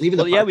 or just leaving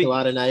the parking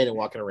lot at night and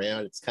walking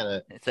around. It's kind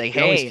of like,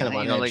 hey, kind of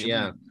on edge, like,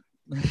 yeah.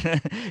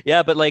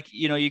 Yeah, but like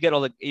you get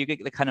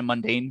the kind of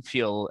mundane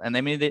feel, and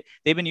I mean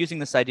they've been using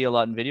this idea a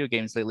lot in video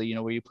games lately.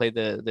 Where you play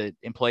the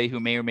employee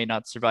who may or may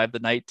not survive the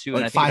night too,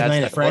 like and I think Five Nights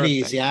at that's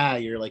Freddy's. Yeah,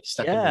 you're like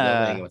stuck in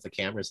the building with the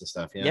cameras and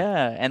stuff.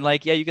 Yeah, and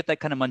like you get that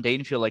kind of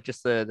mundane feel, like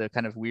just the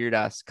kind of weird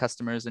ass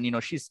customers,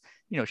 and she's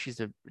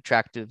an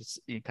attractive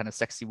kind of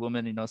sexy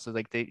woman, so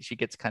like she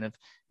gets kind of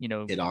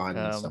get on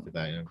and stuff like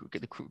that.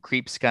 The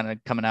creeps kind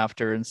of coming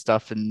after her and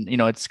stuff, and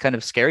it's kind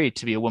of scary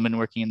to be a woman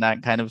working in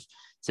that kind of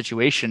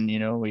situation,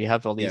 where you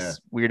have all these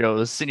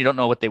weirdos and you don't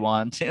know what they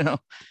want,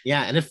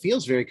 Yeah, and it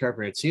feels very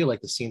Carpenter too, like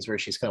the scenes where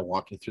she's kind of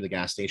walking through the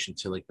gas station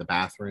to like the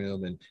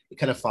bathroom, and it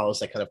kind of follows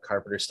that kind of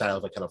Carpenter style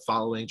of like kind of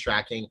following,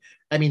 tracking.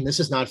 I mean, this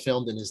is not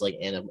filmed in his like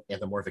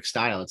anamorphic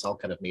style. It's all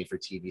kind of made for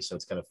TV, so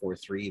it's kind of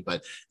 4:3.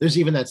 But there's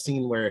even that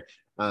scene where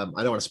I don't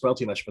want to spoil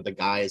too much, but the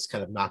guy is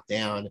kind of knocked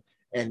down,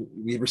 and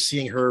we were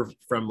seeing her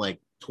from like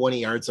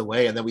 20 yards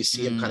away, and then we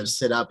see him kind of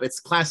sit up.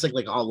 It's classic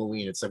like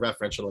Halloween. It's a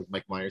referential like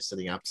Mike Myers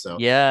sitting up. So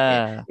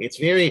Yeah. it's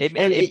very,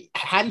 and It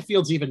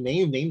Haddonfield's even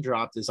name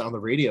dropped is on the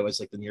radio as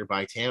like the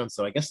nearby town.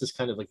 So I guess this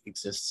kind of like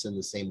exists in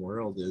the same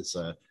world as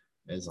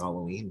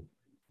Halloween.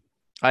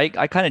 I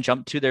kind of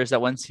jumped too. There's that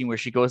one scene where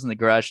she goes in the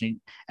garage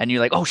and you're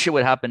like, oh shit,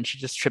 what happened? She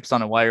just trips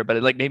on a wire, but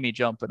it like made me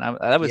jump, and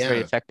that was very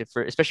Yeah. effective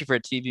for, especially for a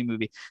TV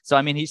movie. So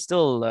I mean, he's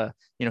still,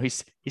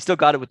 he's still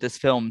got it with this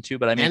film too,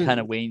 but I mean, it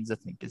kind of wanes, I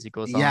think, as he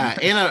goes on. Yeah,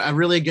 and a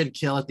really good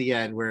kill at the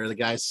end where the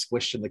guy's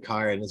squished in the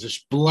car and there's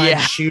just blood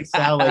Yeah, shoots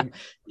out like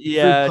fruit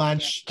yeah,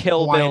 punch,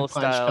 Kill Hawaiian Bill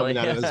punch style. coming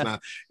out of his Yeah, mouth.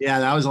 Yeah,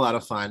 that was a lot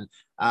of fun.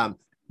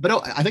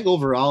 But I think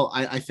overall,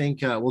 I think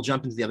we'll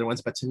jump into the other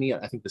ones. But to me,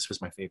 I think this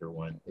was my favorite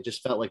one. It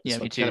just felt like this yeah,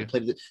 one me kind too. of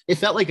played. It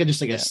felt like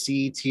just like a Yeah.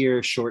 C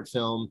tier short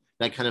film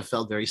that kind of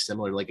felt very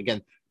similar. Like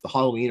again, the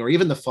Halloween or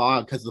even the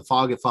Fog, because the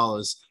Fog it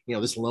follows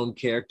this lone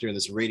character in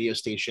this radio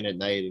station at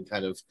night, and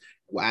kind of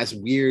as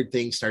weird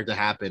things start to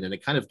happen, and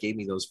it kind of gave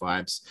me those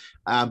vibes.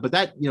 But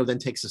that then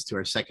takes us to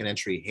our second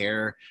entry,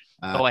 Hair,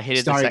 Oh, I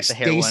hated starring the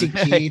hair one. Stacy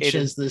I Keach hated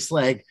as this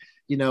like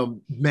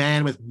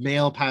man with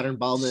male pattern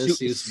baldness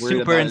who's worried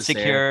super about his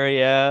hair. insecure.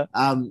 Yeah.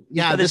 He's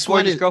Yeah, got this this one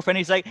gorgeous is girlfriend.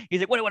 He's like,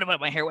 what about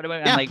my hair? What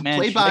about? I'm yeah, like, man,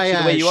 played she likes by you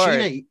the way you are.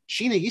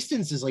 Sheena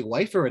Easton's his like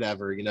wife or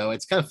whatever.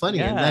 It's kind of funny.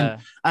 And then,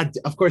 Yeah.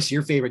 of course,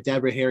 your favorite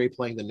Deborah Harry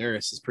playing the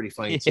nurse is pretty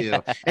funny too.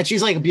 Yeah. And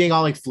she's like being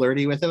all like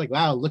flirty with it, like,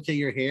 "Wow, look at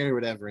your hair" or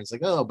whatever. And it's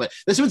like, oh, but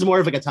this one's more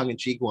of like a tongue in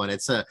cheek one.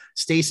 It's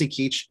Stacy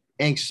Keach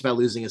anxious about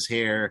losing his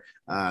hair.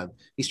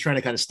 He's trying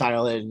to kind of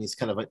style it, and he's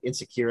kind of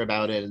insecure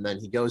about it. And then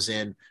he goes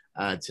in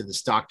to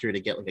this doctor to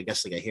get like I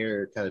guess like a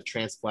hair kind of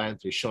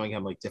transplant through showing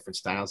him like different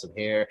styles of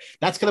hair.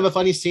 That's kind of a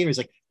funny scene where he's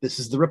like, this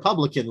is the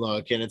Republican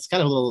look, and it's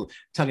kind of a little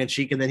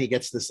tongue-in-cheek, and then he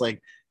gets this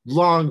like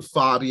long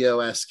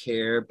Fabio-esque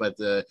hair, but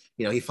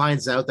he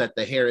finds out that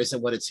the hair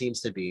isn't what it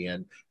seems to be.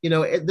 And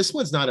this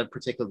one's not a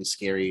particularly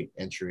scary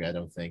entry. I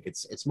don't think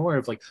it's more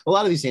of like a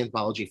lot of these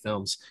anthology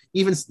films,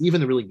 even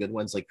the really good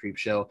ones like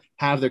Creepshow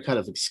have their kind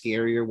of like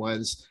scarier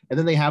ones, and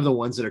then they have the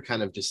ones that are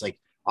kind of just like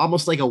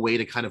almost like a way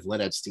to kind of let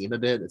out steam a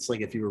bit. It's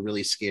like if you were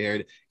really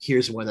scared,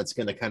 here's one that's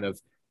going to kind of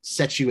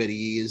set you at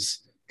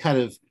ease, kind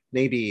of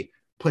maybe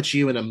put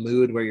you in a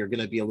mood where you're going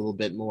to be a little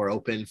bit more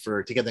open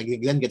to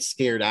then get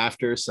scared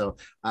after. So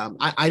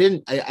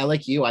I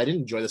like you, I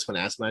didn't enjoy this one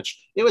as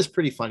much. It was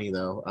pretty funny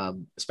though,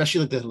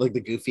 especially like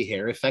the goofy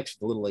hair effects,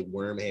 the little like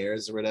worm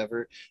hairs or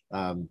whatever.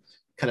 Kind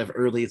of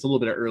early, it's a little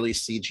bit of early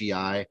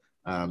CGI.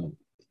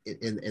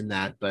 In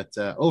that, but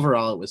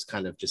overall it was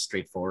kind of just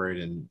straightforward,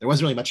 and there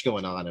wasn't really much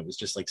going on. It was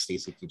just like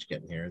Stacey Keach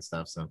getting here and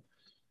stuff. So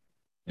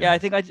Yeah, I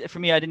think for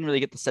me, I didn't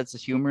really get the sense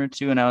of humor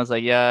too, and I was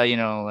like, yeah,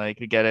 like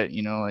I get it,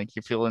 like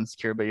you feel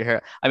insecure about your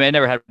hair. I mean, I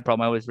never had a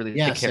problem. I always really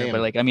yeah, thick hair, but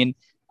same. like, I mean,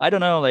 I don't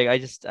know, like I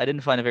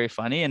didn't find it very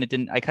funny, and it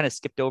didn't. I kind of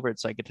skipped over it,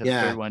 so I get to the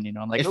Yeah, third one.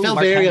 I'm like, it oh, felt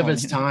Mark very of Hamill.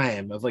 its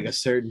time, of like a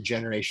certain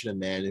generation of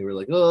men who were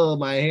like, oh,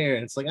 my hair,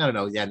 and it's like I don't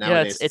know. Yeah, Yeah,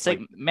 nowadays it's like,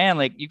 man,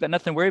 like you've got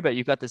nothing to worry about.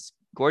 You've got this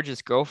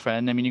gorgeous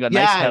girlfriend. I mean, you got a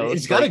nice yeah,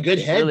 it's house. got a Like, good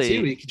head too.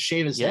 really, He could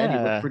shave his head.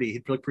 yeah.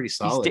 He'd look pretty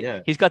solid.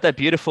 Yeah. He's got that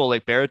beautiful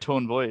like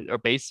baritone voice or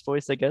bass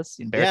voice, I guess.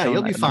 In Yeah, baritone,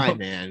 you'll I be don't know. fine,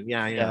 man.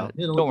 Yeah, Yeah,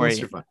 it'll don't worry.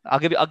 survive. I'll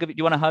give you.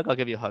 You want a hug? I'll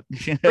give you a hug.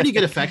 Pretty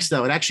good effects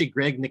though, and actually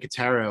Greg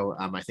Nicotero,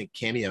 I think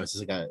cameos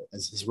is like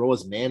as his role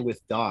as Man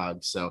with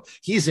Dog, so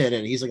he's in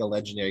it. He's like a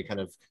legendary kind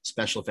of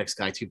special effects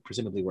guy too,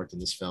 presumably worked in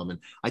this film. And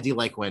I do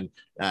like when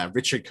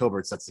Richard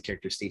Coberts, that's the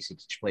character Stacey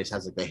plays,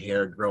 has like the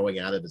hair growing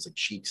out of his like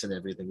cheeks and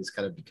everything. He's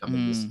kind of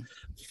becoming this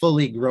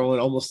fully grown,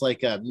 almost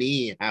like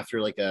me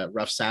after like a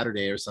rough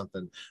Saturday or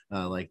something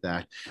like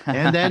that.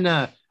 And then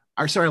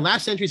our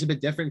last entry is a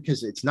bit different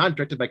because it's not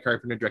directed by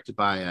Carpenter, directed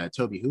by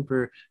Toby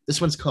Hooper. This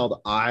one's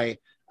called I.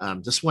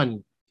 This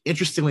one,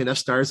 interestingly enough,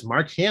 stars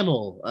Mark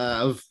Hamill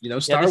of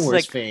Star Wars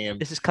like, fame.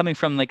 This is coming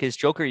from like his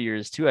Joker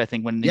years too, I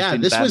think. When Yeah,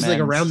 this was like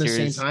around the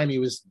series. same time he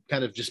was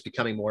kind of just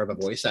becoming more of a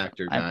voice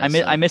actor guy.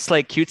 I miss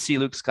like cutesy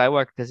Luke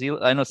Skywalker because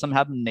I know something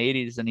happened in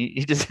the 80s and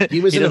he just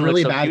he was in a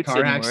really so bad car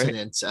anymore.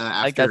 accident.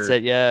 After, like that's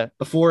it, yeah.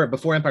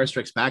 Before Empire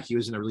Strikes Back, he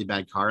was in a really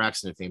bad car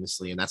accident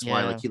famously, and that's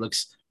why like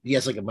he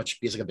has like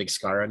a big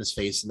scar on his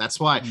face, and that's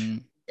why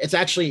it's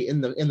actually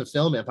in the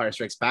film Empire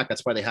Strikes Back.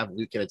 That's why they have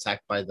Luke get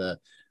attacked by the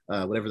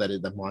whatever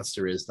that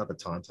monster is, not the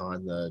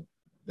Tauntaun,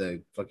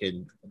 the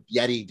fucking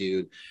Yeti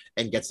dude,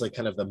 and gets like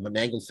kind of the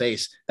mangled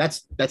face.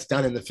 That's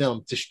done in the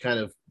film to kind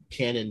of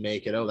canon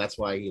make it. Oh, that's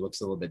why he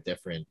looks a little bit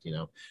different,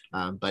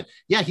 But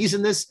yeah, he's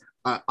in this.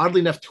 Oddly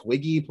enough,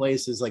 Twiggy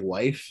plays his like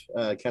wife.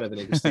 Kind of an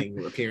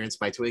interesting appearance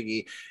by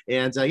Twiggy.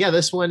 And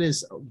this one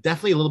is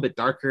definitely a little bit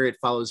darker. It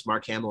follows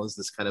Mark Hamill as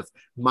this kind of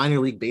minor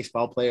league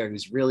baseball player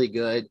who's really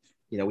good.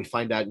 We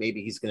find out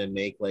maybe he's going to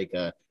make like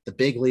the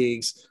big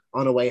leagues.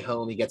 On the way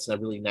home, he gets in a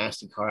really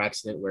nasty car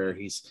accident where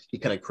he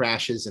kind of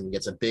crashes and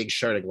gets a big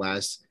shard of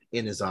glass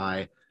in his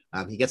eye.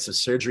 He gets some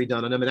surgery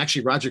done on him. And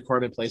actually, Roger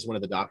Corman plays one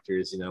of the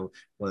doctors,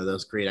 one of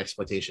those great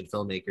exploitation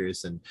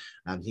filmmakers. And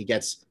he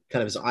gets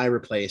kind of his eye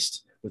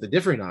replaced with a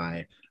different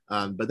eye.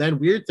 But then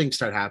weird things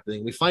start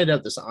happening. We find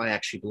out this eye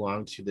actually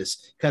belonged to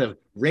this kind of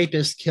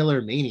rapist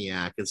killer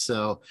maniac. And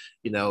so,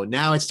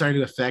 now it's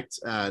starting to affect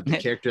the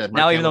character that Mark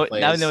Now, Hamill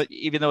plays.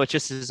 even though it's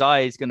just his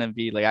eye, he's gonna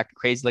be like acting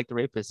crazy like the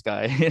rapist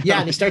guy. Yeah,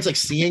 and he starts like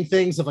seeing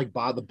things of like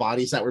the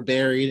bodies that were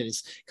buried, and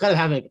he's kind of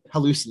having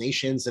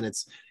hallucinations, and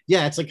it's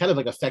like kind of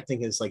like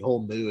affecting his like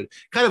whole mood,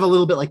 kind of a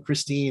little bit like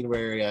Christine,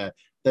 where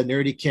the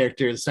nerdy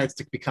character starts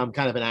to become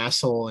kind of an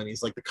asshole, and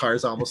he's like the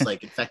car's almost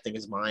like infecting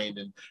his mind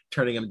and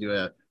turning him into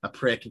a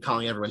prick and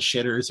calling everyone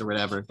shitters or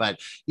whatever. But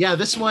yeah,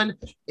 this one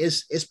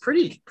is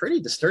pretty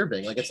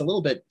disturbing. Like, it's a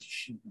little bit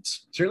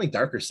certainly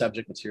darker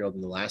subject material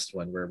than the last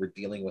one, where we're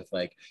dealing with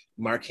like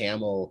Mark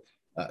Hamill.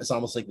 It's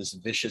almost like this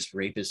vicious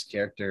rapist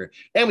character.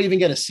 And we even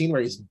get a scene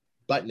where he's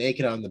butt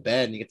naked on the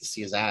bed and you get to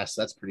see his ass.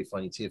 So that's pretty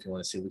funny too, if you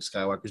want to see Luke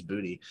Skywalker's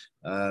booty.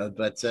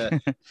 But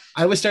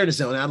I was starting to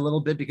zone out a little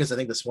bit, because I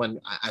think this one,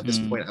 at this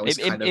point, I was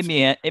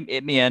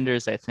it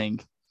meanders, I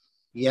think.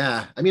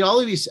 Yeah, I mean, all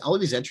of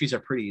these entries are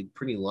pretty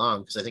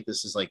long, because I think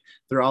this is like,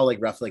 they're all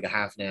like roughly like a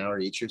half an hour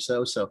each or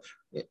so. So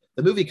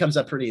the movie comes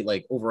up pretty,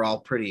 like, overall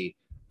pretty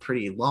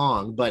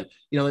long. But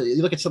you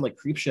look at something like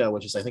Creepshow,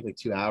 which is I think like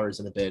 2 hours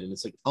and a bit, and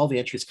it's like all the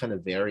entries kind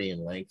of vary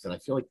in length. And I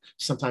feel like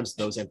sometimes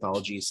those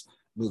anthologies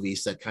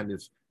movies that kind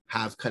of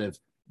have kind of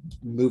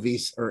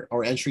movies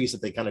or entries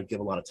that they kind of give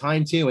a lot of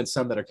time to, and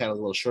some that are kind of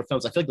little short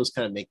films, I feel like those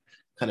kind of make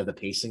kind of the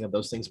pacing of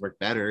those things work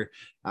better.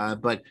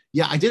 But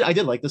yeah, I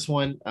did like this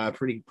one.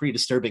 Pretty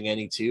disturbing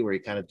ending too, where he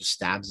kind of just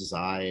stabs his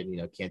eye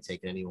and can't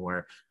take it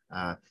anymore.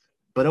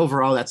 But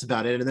overall, that's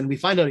about it. And then we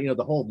find out,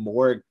 the whole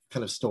morgue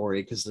kind of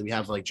story, because we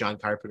have like John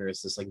Carpenter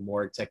as this like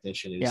morgue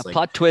technician. Yeah, like,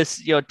 plot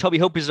twist. Toby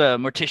Hope is a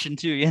mortician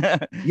too. Yeah.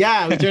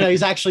 Yeah, we turned out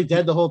he's actually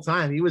dead the whole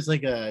time. He was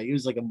like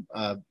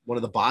one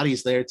of the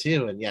bodies there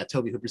too. And yeah,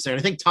 Toby Hooper's there. And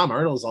I think Tom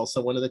Arnold is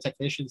also one of the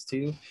technicians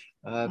too.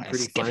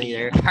 Pretty funny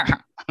there.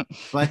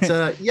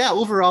 But yeah,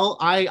 overall,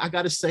 I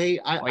gotta say,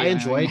 I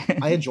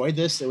enjoyed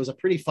this. It was a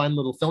pretty fun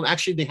little film.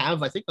 Actually, they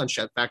have, I think, on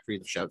Shout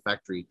Factory,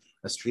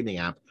 a streaming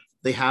app,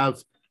 they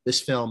have this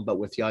film, but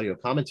with the audio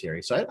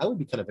commentary. So I would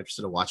be kind of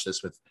interested to watch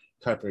this with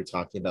Carpenter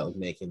talking about like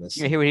making this.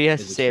 You hear what he has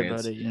to say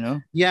about it,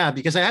 Yeah,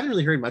 because I haven't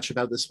really heard much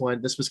about this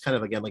one. This was kind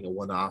of, again, like a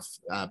one-off,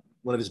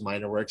 one of his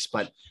minor works,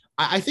 but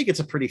I think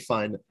it's a pretty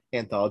fun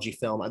anthology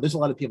film. There's a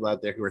lot of people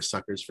out there who are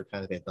suckers for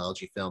kind of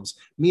anthology films.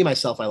 Me,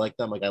 myself, I like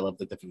them. Like, I love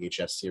the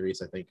VHS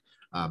series. I think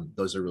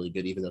those are really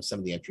good, even though some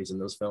of the entries in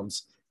those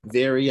films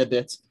vary a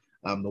bit.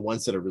 The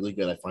ones that are really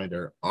good, I find,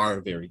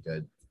 are very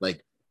good.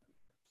 Like,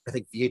 I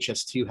think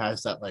VHS 2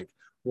 has that like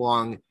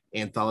long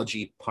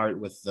anthology part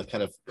with the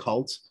kind of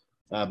cult.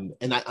 And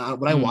when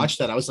I watched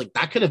that, I was like,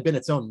 that could have been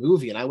its own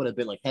movie, and I would have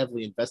been like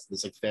heavily invested in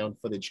this like found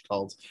footage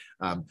cult.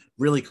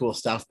 Really cool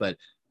stuff. But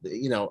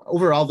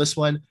overall, this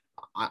one,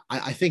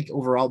 I think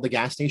overall the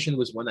gas station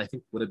was one I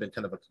think would have been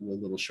kind of a cool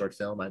little short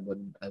film. I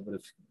would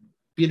have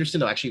be interested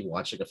to actually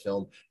watch like a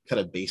film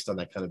kind of based on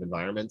that kind of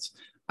environment.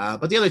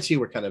 But the other two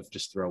were kind of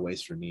just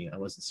throwaways for me. I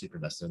wasn't super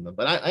invested in them,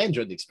 but I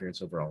enjoyed the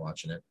experience overall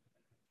watching it.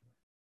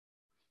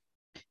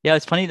 Yeah,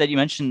 it's funny that you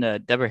mentioned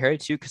Deborah Harry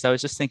too, because I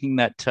was just thinking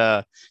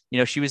that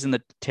she was in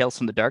the Tales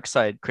from the Dark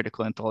Side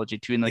critical anthology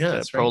too, in like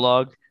the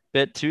prologue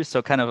bit too.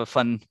 So kind of a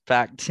fun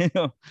fact.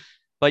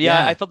 But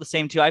yeah, I felt the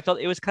same too. I felt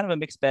it was kind of a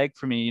mixed bag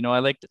for me. I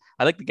liked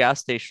the gas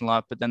station a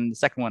lot, but then the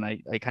second one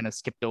I kind of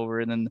skipped over,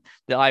 and then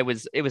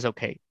it was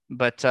okay.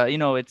 But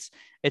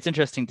it's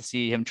interesting to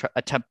see him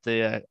attempt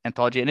the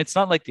anthology, and it's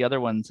not like the other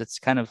ones. It's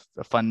kind of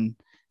a fun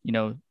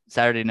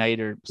Saturday night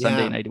or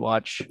Sunday night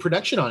watch. The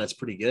production on it's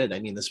pretty good. I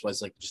mean, this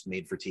was like just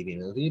made for TV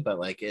movie, but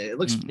like it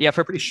looks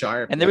for pretty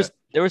sharp. And there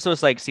was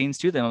those like scenes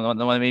too, the one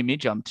that made me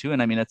jump too.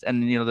 And I mean,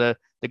 the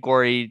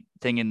gory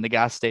thing in the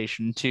gas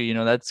station too.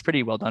 That's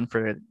pretty well done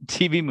for a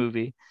TV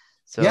movie.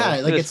 So yeah,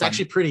 like it's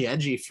actually pretty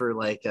edgy for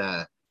like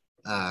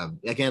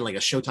again, like a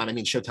Showtime. I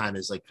mean, Showtime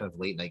is like kind of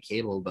late night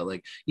cable, but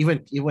like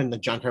even when the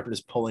John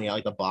Carpenter's pulling out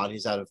like the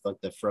bodies out of like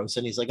the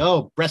frozen, he's like,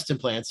 oh, breast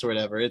implants or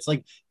whatever. It's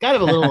like kind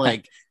of a little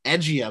like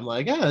edgy. I'm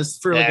like, it's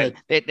for like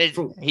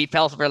he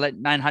fell for like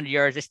 900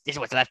 yards. This is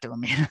what's left of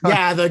him.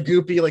 Yeah, the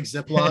goopy like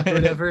Ziploc or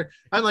whatever.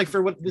 I'm like,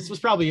 for what this was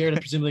probably aired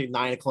at presumably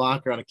 9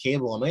 o'clock or on a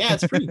cable. I'm like, yeah,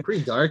 it's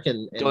pretty dark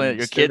and don't let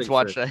your kids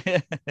watch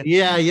that.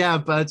 yeah,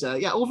 but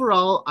yeah,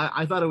 overall,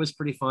 I thought it was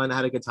pretty fun. I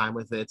had a good time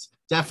with it.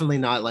 Definitely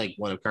not like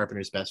one of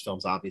Carpenter's best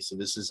films, obviously.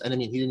 And I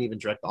mean, he didn't even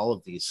direct all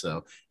of these,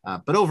 so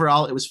but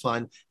overall it was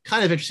fun.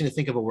 Kind of interesting to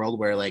think of a world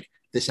where like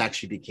this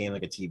actually became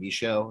like a TV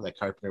show that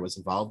Carpenter was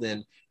involved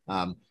in.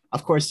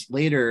 Of course,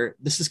 later,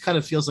 this is kind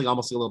of feels like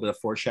almost a little bit of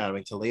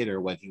foreshadowing to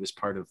later when he was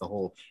part of the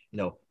whole,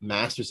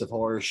 Masters of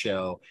Horror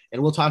show.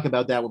 And we'll talk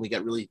about that when we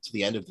get really to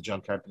the end of the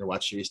John Carpenter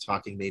Watch series, I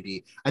think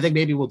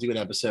maybe we'll do an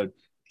episode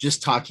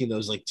just talking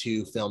those like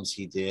two films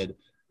he did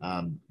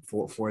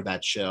for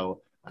that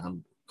show.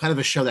 Kind of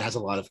a show that has a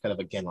lot of kind of,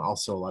 again,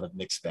 also a lot of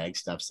mixed bag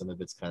stuff. Some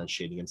of it's kind of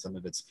shady and some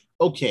of it's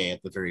okay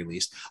at the very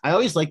least. I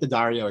always like the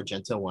Dario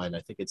Argento one. I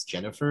think it's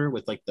Jennifer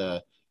with like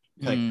the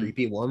kind of Mm.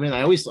 creepy woman.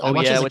 I Oh watched it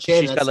yeah, as a which kid,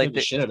 and she's that got like scared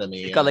the shit out of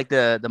me. she's got like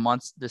the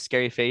monster, the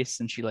scary face,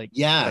 and she like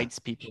Yeah, bites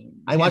people.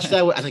 I watched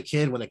that as a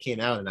kid when it came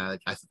out, and I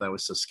thought that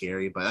was so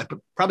scary. But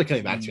probably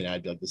coming back to it, Mm. now,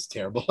 I'd be like, "This is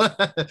terrible."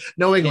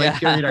 Knowing like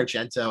period Yeah,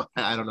 Argento,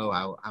 I don't know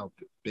how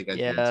big I'd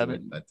be yeah, into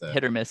but it, but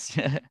hit or miss.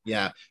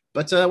 yeah.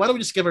 But why don't we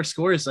just give our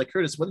scores? Like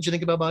Curtis, what did you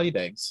think about Body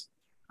Bags?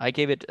 I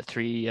gave it a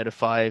 3 out of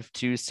 5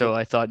 too. So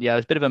I thought, yeah, it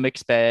was a bit of a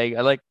mixed bag.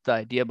 I liked the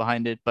idea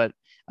behind it, but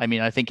I mean,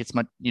 I think it's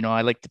much,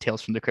 I like the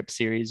Tales from the Crypt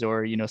series,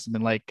 or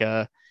something like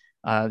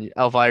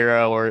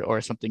Elvira,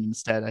 or something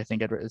instead. I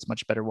think it's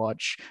much better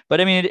watch. But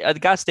I mean, the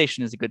gas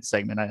station is a good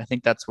segment. I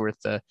think that's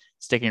worth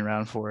sticking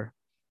around for.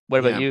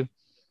 What about Yeah. you?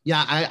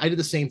 Yeah, I did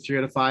the same 3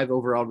 out of 5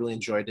 overall. Really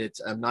enjoyed it.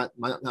 Not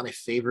my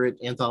favorite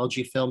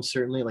anthology film,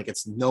 certainly. Like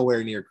it's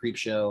nowhere near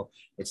Creepshow.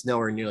 It's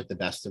nowhere near like the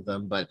best of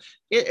them, but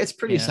it's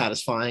pretty Yeah,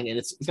 satisfying, and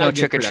it's it's got no a good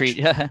trick or treat.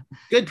 production. Yeah,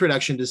 Good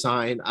production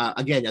design.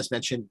 Again, as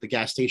mentioned, the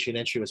gas station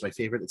entry was my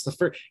favorite. It's the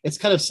first. It's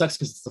kind of sucks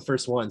because it's the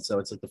first one, so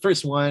it's like the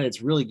first one.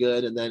 It's really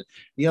good, and then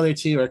the other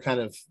two are kind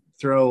of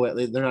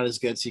they're not as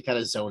good, so you kind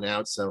of zone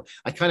out. So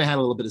I kind of had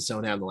a little bit of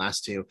zone out in the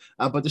last two,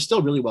 but they're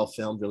still really well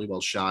filmed, really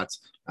well shot,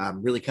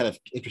 really kind of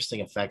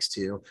interesting effects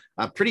too.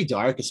 Pretty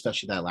dark,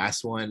 especially that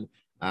last one.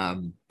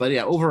 But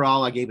yeah,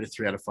 overall, I gave it a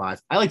 3 out of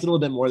 5. I liked it a little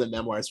bit more than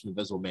Memoirs from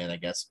Invisible Man, I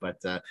guess.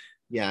 But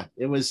yeah,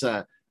 it was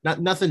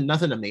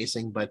nothing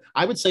amazing. But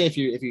I would say if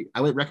you I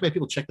would recommend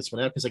people check this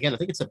one out because again, I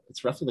think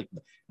it's roughly like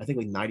I think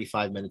like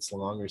 95 minutes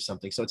long or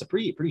something. So it's a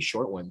pretty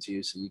short one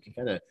too. So you can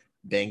kind of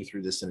bang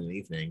through this in an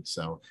evening.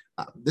 So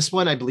this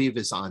one I believe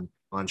is on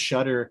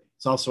Shutter.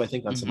 It's also I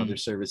think on some mm-hmm. other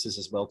services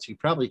as well too.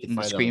 Probably you can And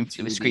find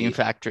the Scream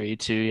Factory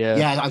too. Yeah.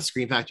 Yeah, on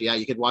Screen Factory. Yeah,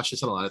 you could watch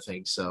this on a lot of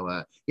things. So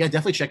yeah,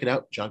 definitely check it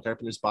out. John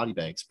Carpenter's Body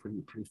Bags,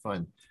 pretty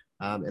fun.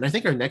 And I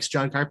think our next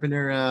John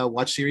Carpenter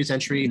watch series In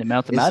entry the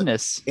Mouth of is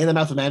Madness. In the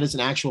Mouth of Madness,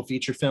 an actual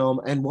feature film,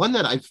 and one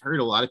that I've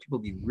heard a lot of people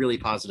be really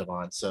positive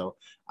on. So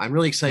I'm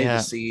really excited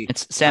to see.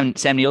 It's Sam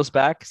Neill's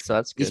back, so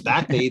that's good. He's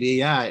back, baby.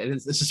 Yeah, and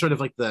this is sort of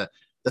like the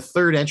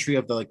third entry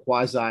of the like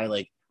quasi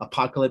like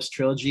apocalypse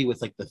trilogy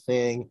with like The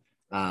Thing,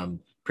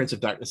 Prince of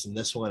Darkness, in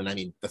this one. And I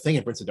mean, The Thing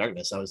and Prince of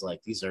Darkness, I was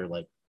like, these are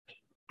like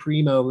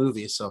primo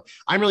movies. So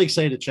I'm really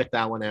excited to check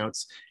that one out.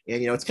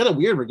 And it's kind of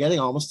weird. We're getting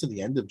almost to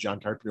the end of John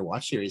Carpenter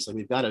watch series. Like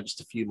we've got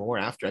just a few more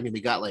after. I mean,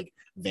 we got like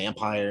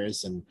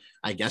vampires, and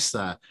I guess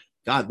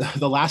God,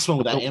 the last one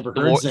with that Amber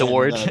Heard's the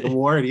Ward. The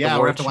Ward. Yeah,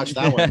 we'll have to watch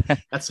that one.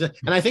 That's good.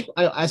 And I think,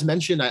 as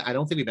mentioned, I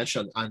don't think we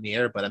mentioned on the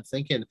air, but I'm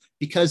thinking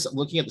because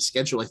looking at the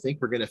schedule, I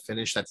think we're going to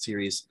finish that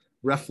series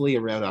roughly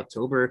around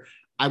October.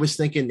 I was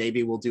thinking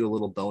maybe we'll do a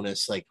little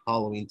bonus like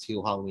Halloween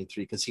 2, Halloween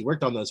 3, because he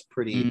worked on those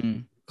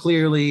pretty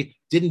clearly.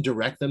 Didn't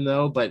direct them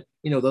though, but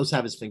those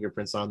have his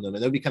fingerprints on them,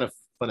 and it would be kind of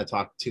fun to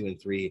talk 2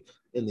 and 3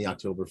 in the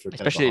October for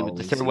especially with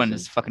the third one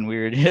is fucking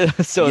weird.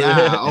 So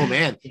yeah, oh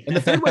man, and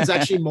the third one's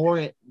actually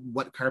more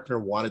what Carpenter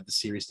wanted the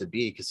series to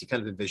be, because he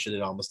kind of envisioned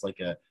it almost like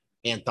a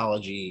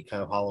anthology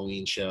kind of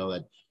Halloween show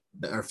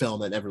or film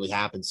that never really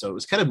happened. So it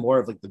was kind of more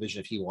of like the vision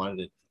if he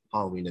wanted it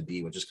Halloween to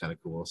be, which is kind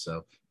of cool.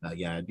 So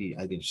yeah, I'd be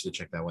interested to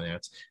check that one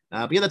out.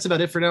 But yeah, that's about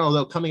it for now.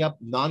 Although coming up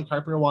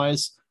non-Carpenter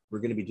wise, we're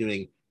going to be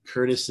doing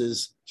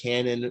Curtis's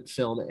canon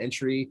film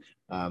entry.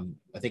 I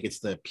think it's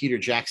the Peter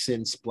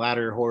Jackson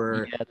splatter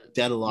horror,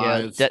 Dead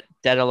Alive. Yeah,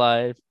 Dead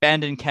Alive,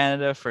 banned in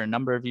Canada for a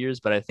number of years,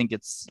 but I think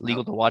it's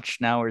legal to watch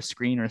now or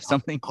screen or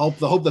something. Hope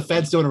the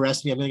feds don't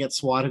arrest me. I'm gonna get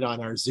swatted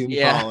on our Zoom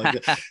call.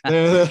 Like,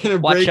 they're gonna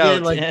watch out.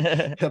 In,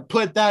 like,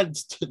 put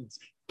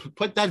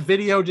that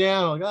video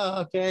down. Like,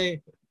 oh,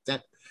 okay.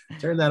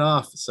 Turn that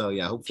off. So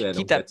yeah, hopefully I don't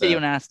keep that video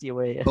nasty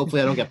away.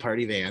 Hopefully I don't get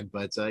party banned.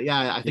 But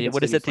yeah, I think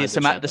what is it?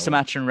 The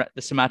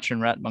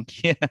Sumatran rat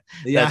monkey.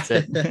 Yeah, that's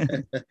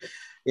it.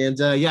 And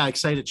yeah,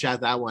 excited to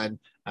chat that one.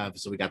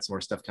 So we got some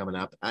more stuff coming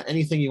up.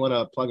 Anything you want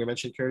to plug or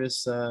mention,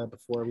 Curtis,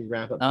 before we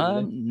wrap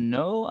up?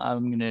 No,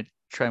 I'm gonna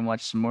try and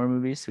watch some more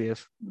movies. We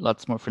have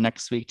lots more for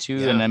next week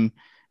too, and then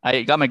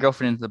I got my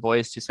girlfriend into The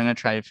Boys too, so I'm gonna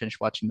try to finish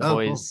watching The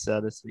Boys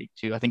this week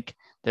too. I think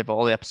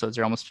all the episodes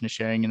are almost finished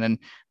airing, and then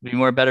there'll be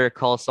more Better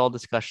Call Saul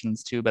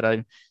discussions too. But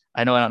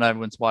I know not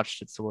everyone's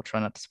watched it, so we'll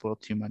try not to spoil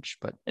too much.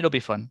 But it'll be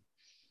fun.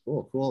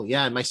 Cool.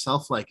 Yeah, and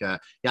myself, yeah,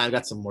 I've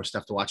got some more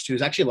stuff to watch too.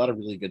 There's actually a lot of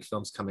really good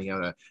films coming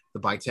out. The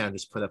Bytown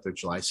just put up their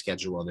July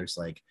schedule, and there's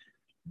like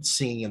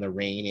Singing in the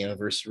Rain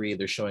anniversary.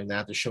 They're showing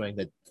that. They're showing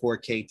the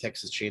 4K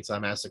Texas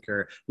Chainsaw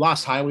Massacre.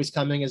 Lost Highways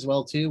coming as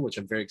well too, which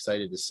I'm very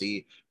excited to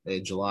see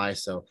in July.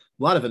 So a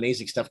lot of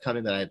amazing stuff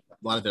coming a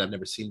lot of it I've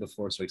never seen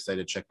before. So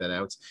excited to check that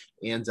out.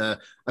 And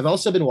I've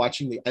also been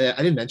watching I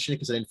didn't mention it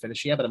because I didn't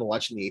finish it yet, but I'm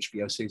watching the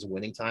HBO series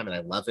Winning Time, and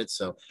I love it.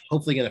 So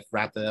hopefully gonna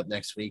wrap that up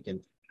next week and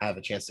have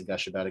a chance to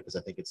gush about it because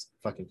I think it's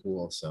fucking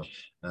cool. So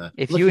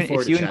if you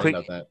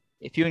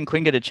and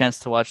Quinn get a chance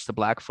to watch The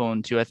Black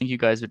Phone too, I think you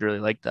guys would really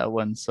like that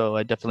one. So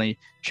I definitely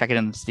check it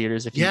in the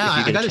theaters if you get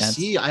I gotta a chance.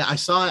 see.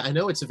 I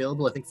know it's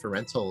available, I think, for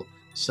rental.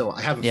 So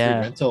I have a free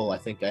rental. I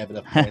think I have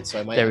enough points, so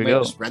I might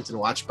just rent and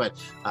watch.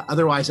 But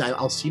otherwise,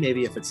 I'll see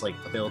maybe if it's like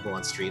available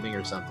on streaming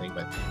or something.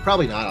 But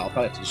probably not. I'll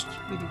probably have to just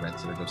maybe rent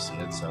it or go see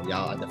it. So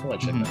yeah, I'll definitely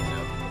check that one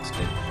out. Looks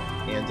good.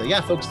 And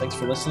yeah, folks, thanks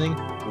for listening.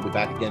 We'll be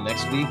back again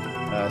next week.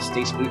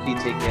 Stay spooky.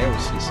 Take care. We'll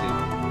see you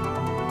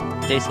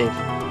soon. Stay safe.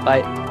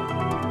 Bye.